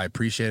wore it, I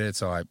appreciated it,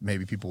 so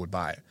maybe people would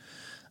buy it.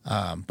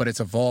 But it's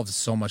evolved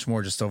so much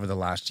more just over the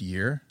last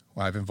year.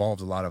 I've involved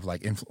a lot of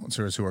like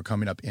influencers who are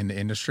coming up in the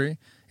industry,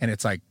 and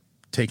it's like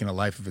taking a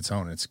life of its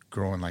own. It's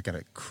growing like at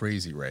a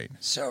crazy rate.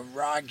 So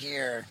Raw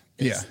Gear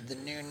is the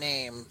new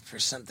name for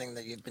something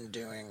that you've been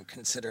doing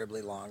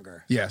considerably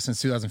longer. Yeah,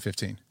 since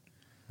 2015.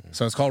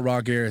 So it's called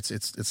Raw Gear.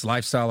 It's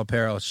lifestyle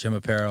apparel. It's gym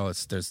apparel.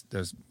 There's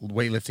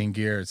weightlifting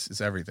gear.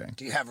 It's everything.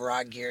 Do you have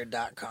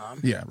rawgear.com?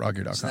 Yeah,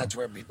 rawgear.com. So that's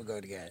where people go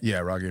to get it. Yeah,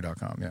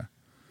 rawgear.com. Yeah.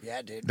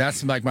 Yeah, dude.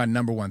 That's like my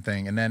number one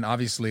thing. And then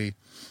obviously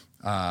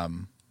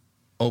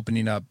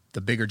opening up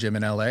the bigger gym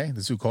in LA,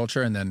 the zoo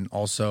culture, and then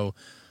also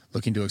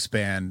looking to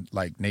expand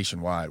like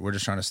nationwide. We're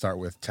just trying to start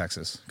with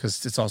Texas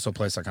because it's also a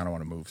place I kind of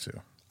want to move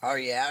to. Oh,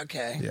 yeah?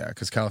 Okay. Yeah,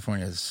 because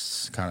California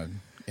is kind of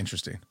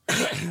interesting.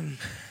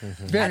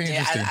 Very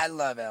interesting. I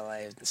love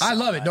LA. I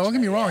love it. Don't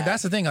get me wrong. Yeah.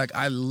 That's the thing. Like,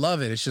 I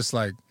love it. It's just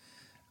like,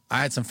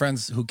 I had some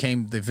friends who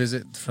came to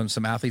visit from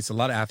some athletes. A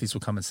lot of athletes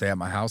will come and stay at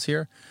my house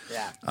here.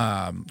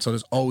 Yeah. So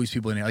there's always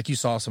people in here. Like you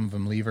saw some of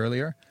them leave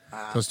earlier.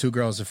 Those two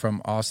girls are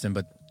from Austin,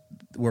 but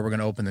where we're going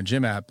to open the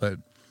gym at. But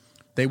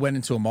they went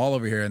into a mall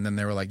over here, and then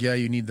they were like, yeah,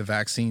 you need the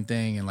vaccine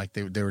thing. And like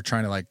they were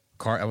trying to like,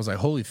 I was like,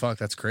 holy fuck,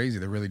 that's crazy.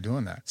 They're really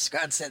doing that.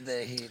 Scott said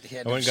that he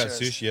had I went and got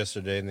sushi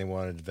yesterday, and they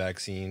wanted a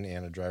vaccine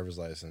and a driver's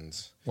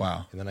license.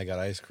 Wow. And then I got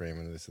ice cream,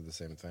 and they said the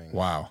same thing.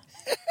 Wow.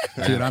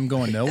 Dude, I'm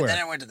going nowhere. And then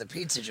I went to the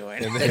pizza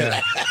joint. And then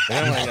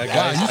I'm like, I got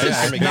Wow, ice you cream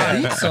should not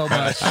again. eat so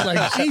much.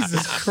 Like,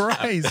 Jesus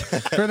Christ.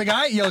 For the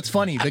guy, it's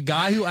funny. The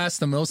guy who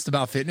asked the most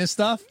about fitness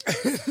stuff,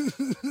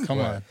 come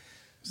on.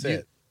 Say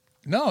it.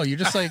 No, you're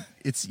just like,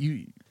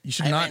 you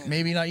should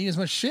maybe not eat as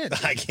much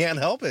shit. I can't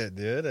help it,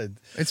 dude.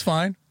 It's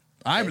fine.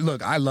 I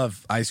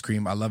love ice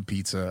cream. I love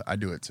pizza. I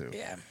do it too.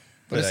 Yeah.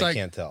 But it's I like,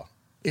 can't tell.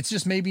 it's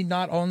just maybe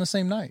not all on the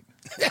same night.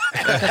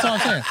 That's all I'm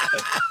saying.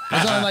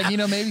 That's all I'm like,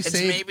 maybe It's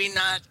save. maybe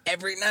not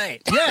every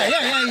night.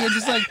 Yeah. You're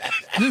just like,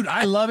 dude,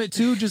 I love it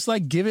too. Just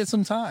like give it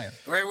some time.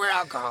 We're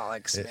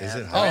alcoholics. Is man.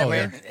 it hot? Oh,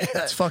 yeah.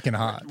 It's fucking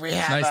hot. We It's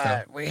have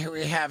nice though.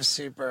 we have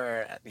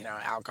super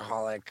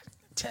alcoholic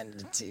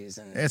tendencies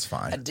and It's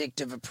fine.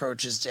 addictive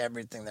approaches to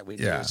everything that we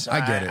do. Yeah, So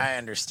I get it. I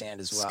understand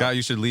as well. Scott,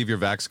 you should leave your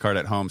Vax card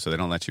at home so they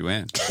don't let you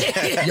in.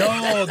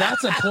 Yo,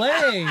 that's a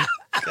play.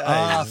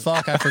 Ah,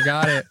 fuck, I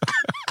forgot it.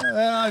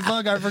 I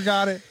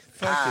forgot it.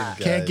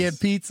 Fucking Can't guys. get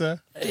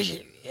pizza.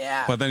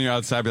 Yeah. But then you're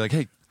outside, be like,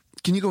 hey,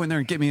 can you go in there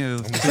and get me a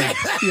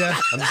Yeah.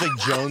 I'm just like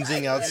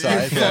jonesing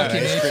outside. for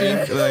Fucking ice cream.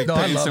 itching. like No,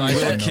 I pay love some ice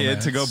little cream, though, kid man.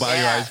 to go buy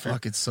your Yeah. ice cream?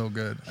 Fuck, it's so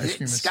good. Ice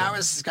cream is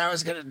Scott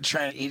was gonna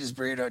try to eat his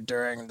burrito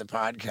during the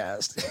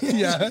podcast.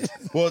 Yeah.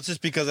 Well, it's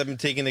just because I've been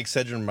taking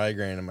Excedrin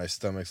migraine and my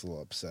stomach's a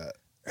little upset.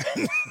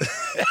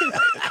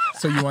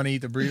 So you want to eat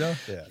the burrito?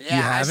 Yeah. Yeah,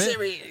 You have I say it?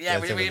 we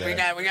That's over we there.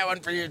 got one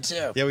for you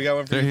too. Yeah, we got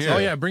one for They're you. here. too. Oh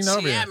yeah, bring that So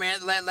over yeah, here.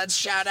 man. Let's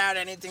shout out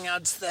anything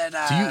else that.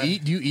 Do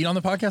you eat on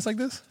the podcast like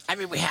this? I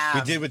mean, we have.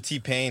 We did with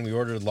T-Pain. We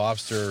ordered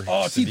lobster.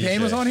 Oh,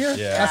 T-Pain was on here?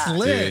 Yeah. That's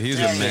lit. Dude, he's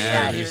Yeah, a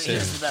man. he's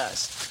the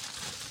best.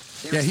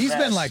 Yeah, he's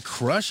been like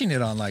crushing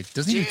it on like.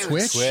 Doesn't he Dude,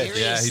 Twitch? Twitch.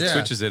 Yeah, he Yeah.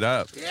 switches it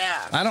up.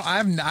 Yeah.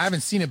 I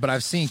haven't seen it, but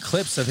I've seen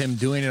clips of him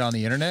doing it on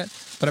the internet.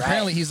 But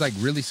apparently he's like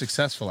really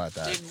successful at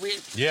that. Dude, we.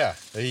 Yeah,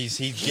 he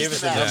gave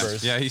us the the best.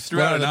 numbers. Yeah, he threw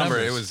What out are a the number.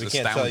 numbers? It was We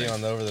can't tell astounding. you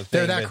on over the thing.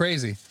 They're that but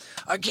crazy.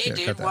 Okay, Yeah,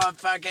 dude. cut that. Well,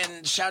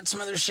 fucking shout some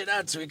other shit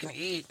out so we can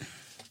eat.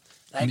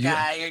 That Yeah.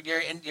 guy,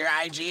 your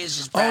IG is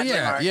just Oh Bradley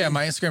yeah, Martyn. yeah.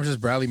 My Instagram is just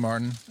Bradley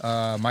Martin.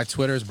 My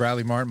Twitter is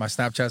Bradley Martin. My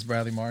Snapchat's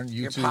Bradley Martin.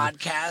 Your YouTube.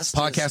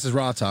 podcast. is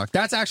Raw Talk.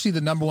 That's actually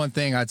the number one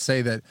thing I'd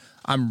say that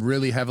I'm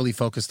really heavily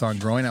focused on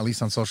growing, at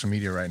least on social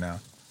media right now.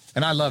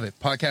 And I love it.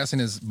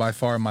 Podcasting is by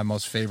far my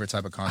most favorite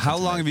type of content. How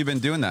to long make. have you been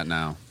doing that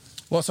now?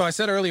 Well, so I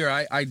said earlier,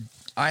 I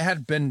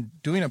had been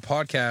doing a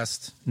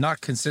podcast,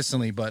 not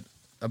consistently, but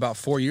about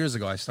 4 years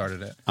ago. I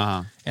started it,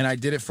 Uh-huh. and I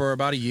did it for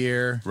about a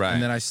year, Right.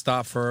 and then I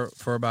stopped for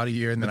about a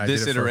year, and then I did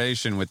This it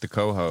iteration with the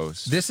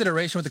co-host. this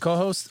iteration with the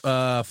co-host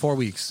 4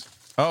 weeks.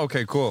 Oh,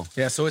 okay, cool.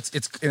 Yeah, so it's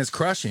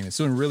crushing. It's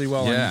doing really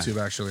well Yeah. on YouTube,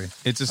 actually.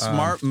 It's a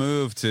smart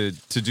move to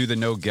do the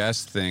no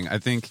guest thing. I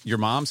think your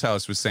mom's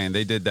house was saying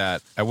they did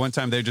that at one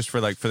time. They just for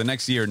the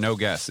next year, no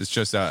guests. It's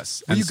just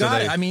us. Well, you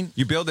got it. I mean,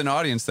 you build an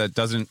audience that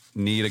doesn't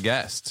need a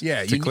guest.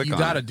 Yeah, to you click on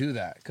got to it. do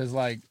that because,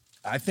 like,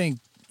 I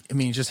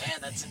mean, just Man,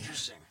 that's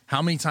interesting.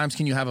 how many times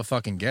can you have a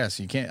fucking guest?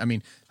 You can't. I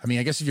mean,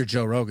 I guess if you're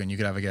Joe Rogan, you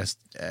could have a guest.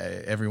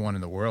 Everyone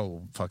in the world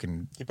will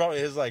fucking. He probably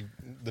is like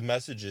the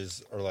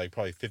messages are like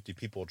probably 50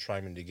 people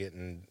trying to get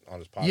in on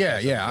his podcast. Yeah.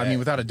 every I day. mean,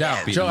 without a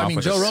doubt, Beat Joe. him I up mean,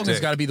 with a Joe Rogan's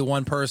stick. got to be the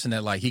one person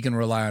that like he can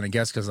rely on a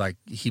guest because like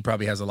he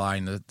probably has a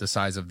line the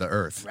size of the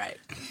Earth, Right.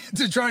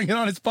 to try and get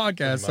on his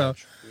podcast. So,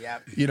 much.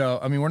 Yep. you know,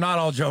 I mean, we're not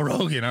all Joe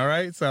Rogan, all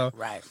right? So,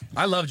 Right.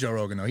 I love Joe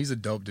Rogan though. He's a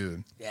dope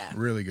dude. Yeah.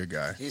 Really good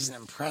guy. He's an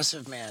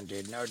impressive man,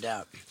 dude, no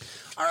doubt.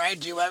 All right,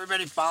 do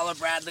everybody follow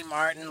Bradley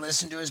Martyn,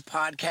 listen to his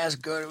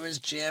podcast, go to his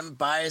gym,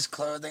 buy his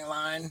clothing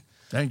line,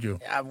 Thank you.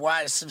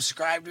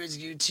 subscribe to his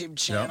YouTube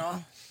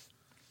channel.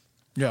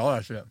 Yeah, all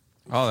that shit.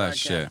 All that Fucking-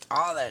 shit.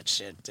 All that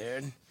shit,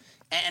 dude.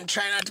 And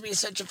try not to be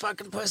such a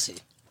fucking pussy.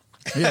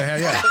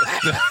 Yeah.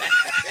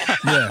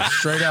 Yeah,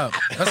 straight up.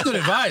 That's good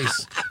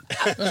advice.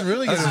 That's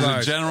really good This is a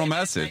advice. general Thank you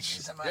message.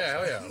 so much. Yeah,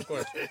 hell yeah, of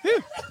course.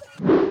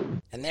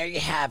 And there you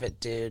have it,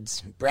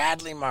 dudes.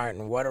 Bradley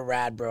Martyn, what a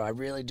rad bro. I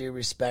really do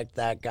respect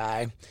that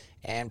guy.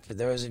 And for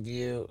those of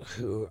you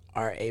who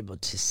are able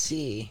to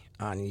see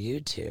on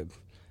YouTube,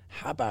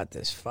 how about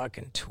this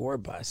fucking tour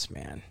bus,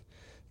 man?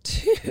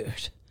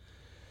 Dude,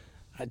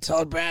 I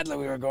told Bradley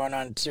we were going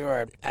on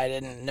tour. I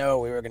didn't know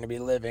we were going to be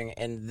living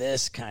in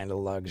this kind of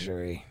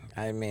luxury.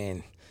 I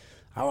mean,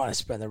 I want to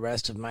spend the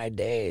rest of my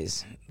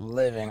days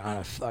living on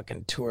a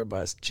fucking tour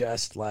bus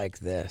just like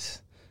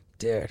this.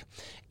 Dude.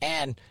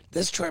 And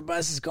this tour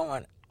bus is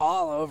going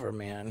all over,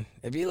 man.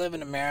 If you live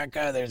in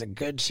America, there's a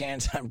good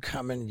chance I'm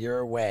coming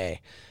your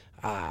way.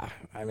 I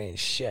mean,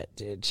 shit,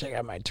 dude. Check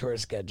out my tour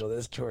schedule.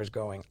 This tour is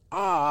going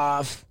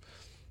off.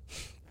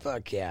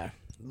 Fuck yeah.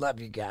 Love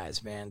you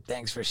guys, man.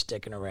 Thanks for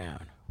sticking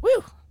around.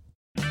 Woo!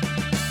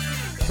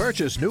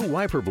 Purchase new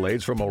wiper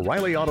blades from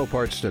O'Reilly Auto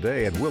Parts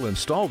today and we'll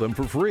install them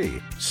for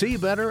free. See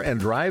better and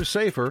drive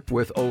safer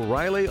with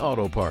O'Reilly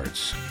Auto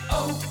Parts.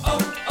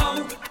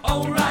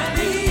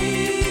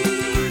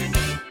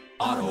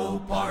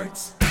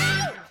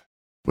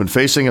 When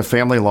facing a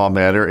family law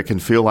matter, it can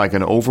feel like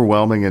an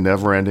overwhelming and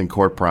never-ending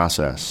court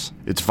process.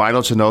 It's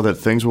vital to know that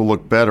things will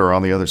look better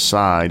on the other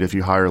side if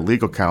you hire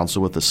legal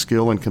counsel with the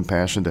skill and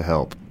compassion to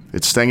help.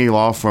 At Stengy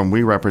Law Firm,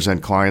 we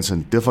represent clients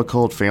in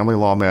difficult family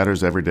law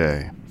matters every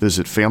day.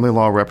 Visit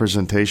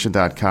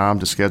FamilyLawRepresentation.com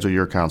to schedule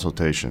your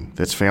consultation.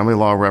 That's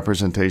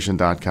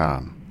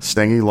FamilyLawRepresentation.com.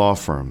 Stengy Law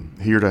Firm,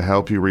 here to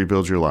help you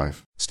rebuild your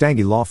life.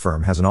 Stange Law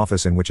Firm has an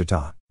office in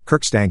Wichita.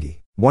 Kirk Stange,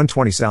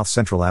 120 South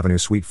Central Avenue,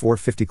 Suite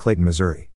 450, Clayton, Missouri.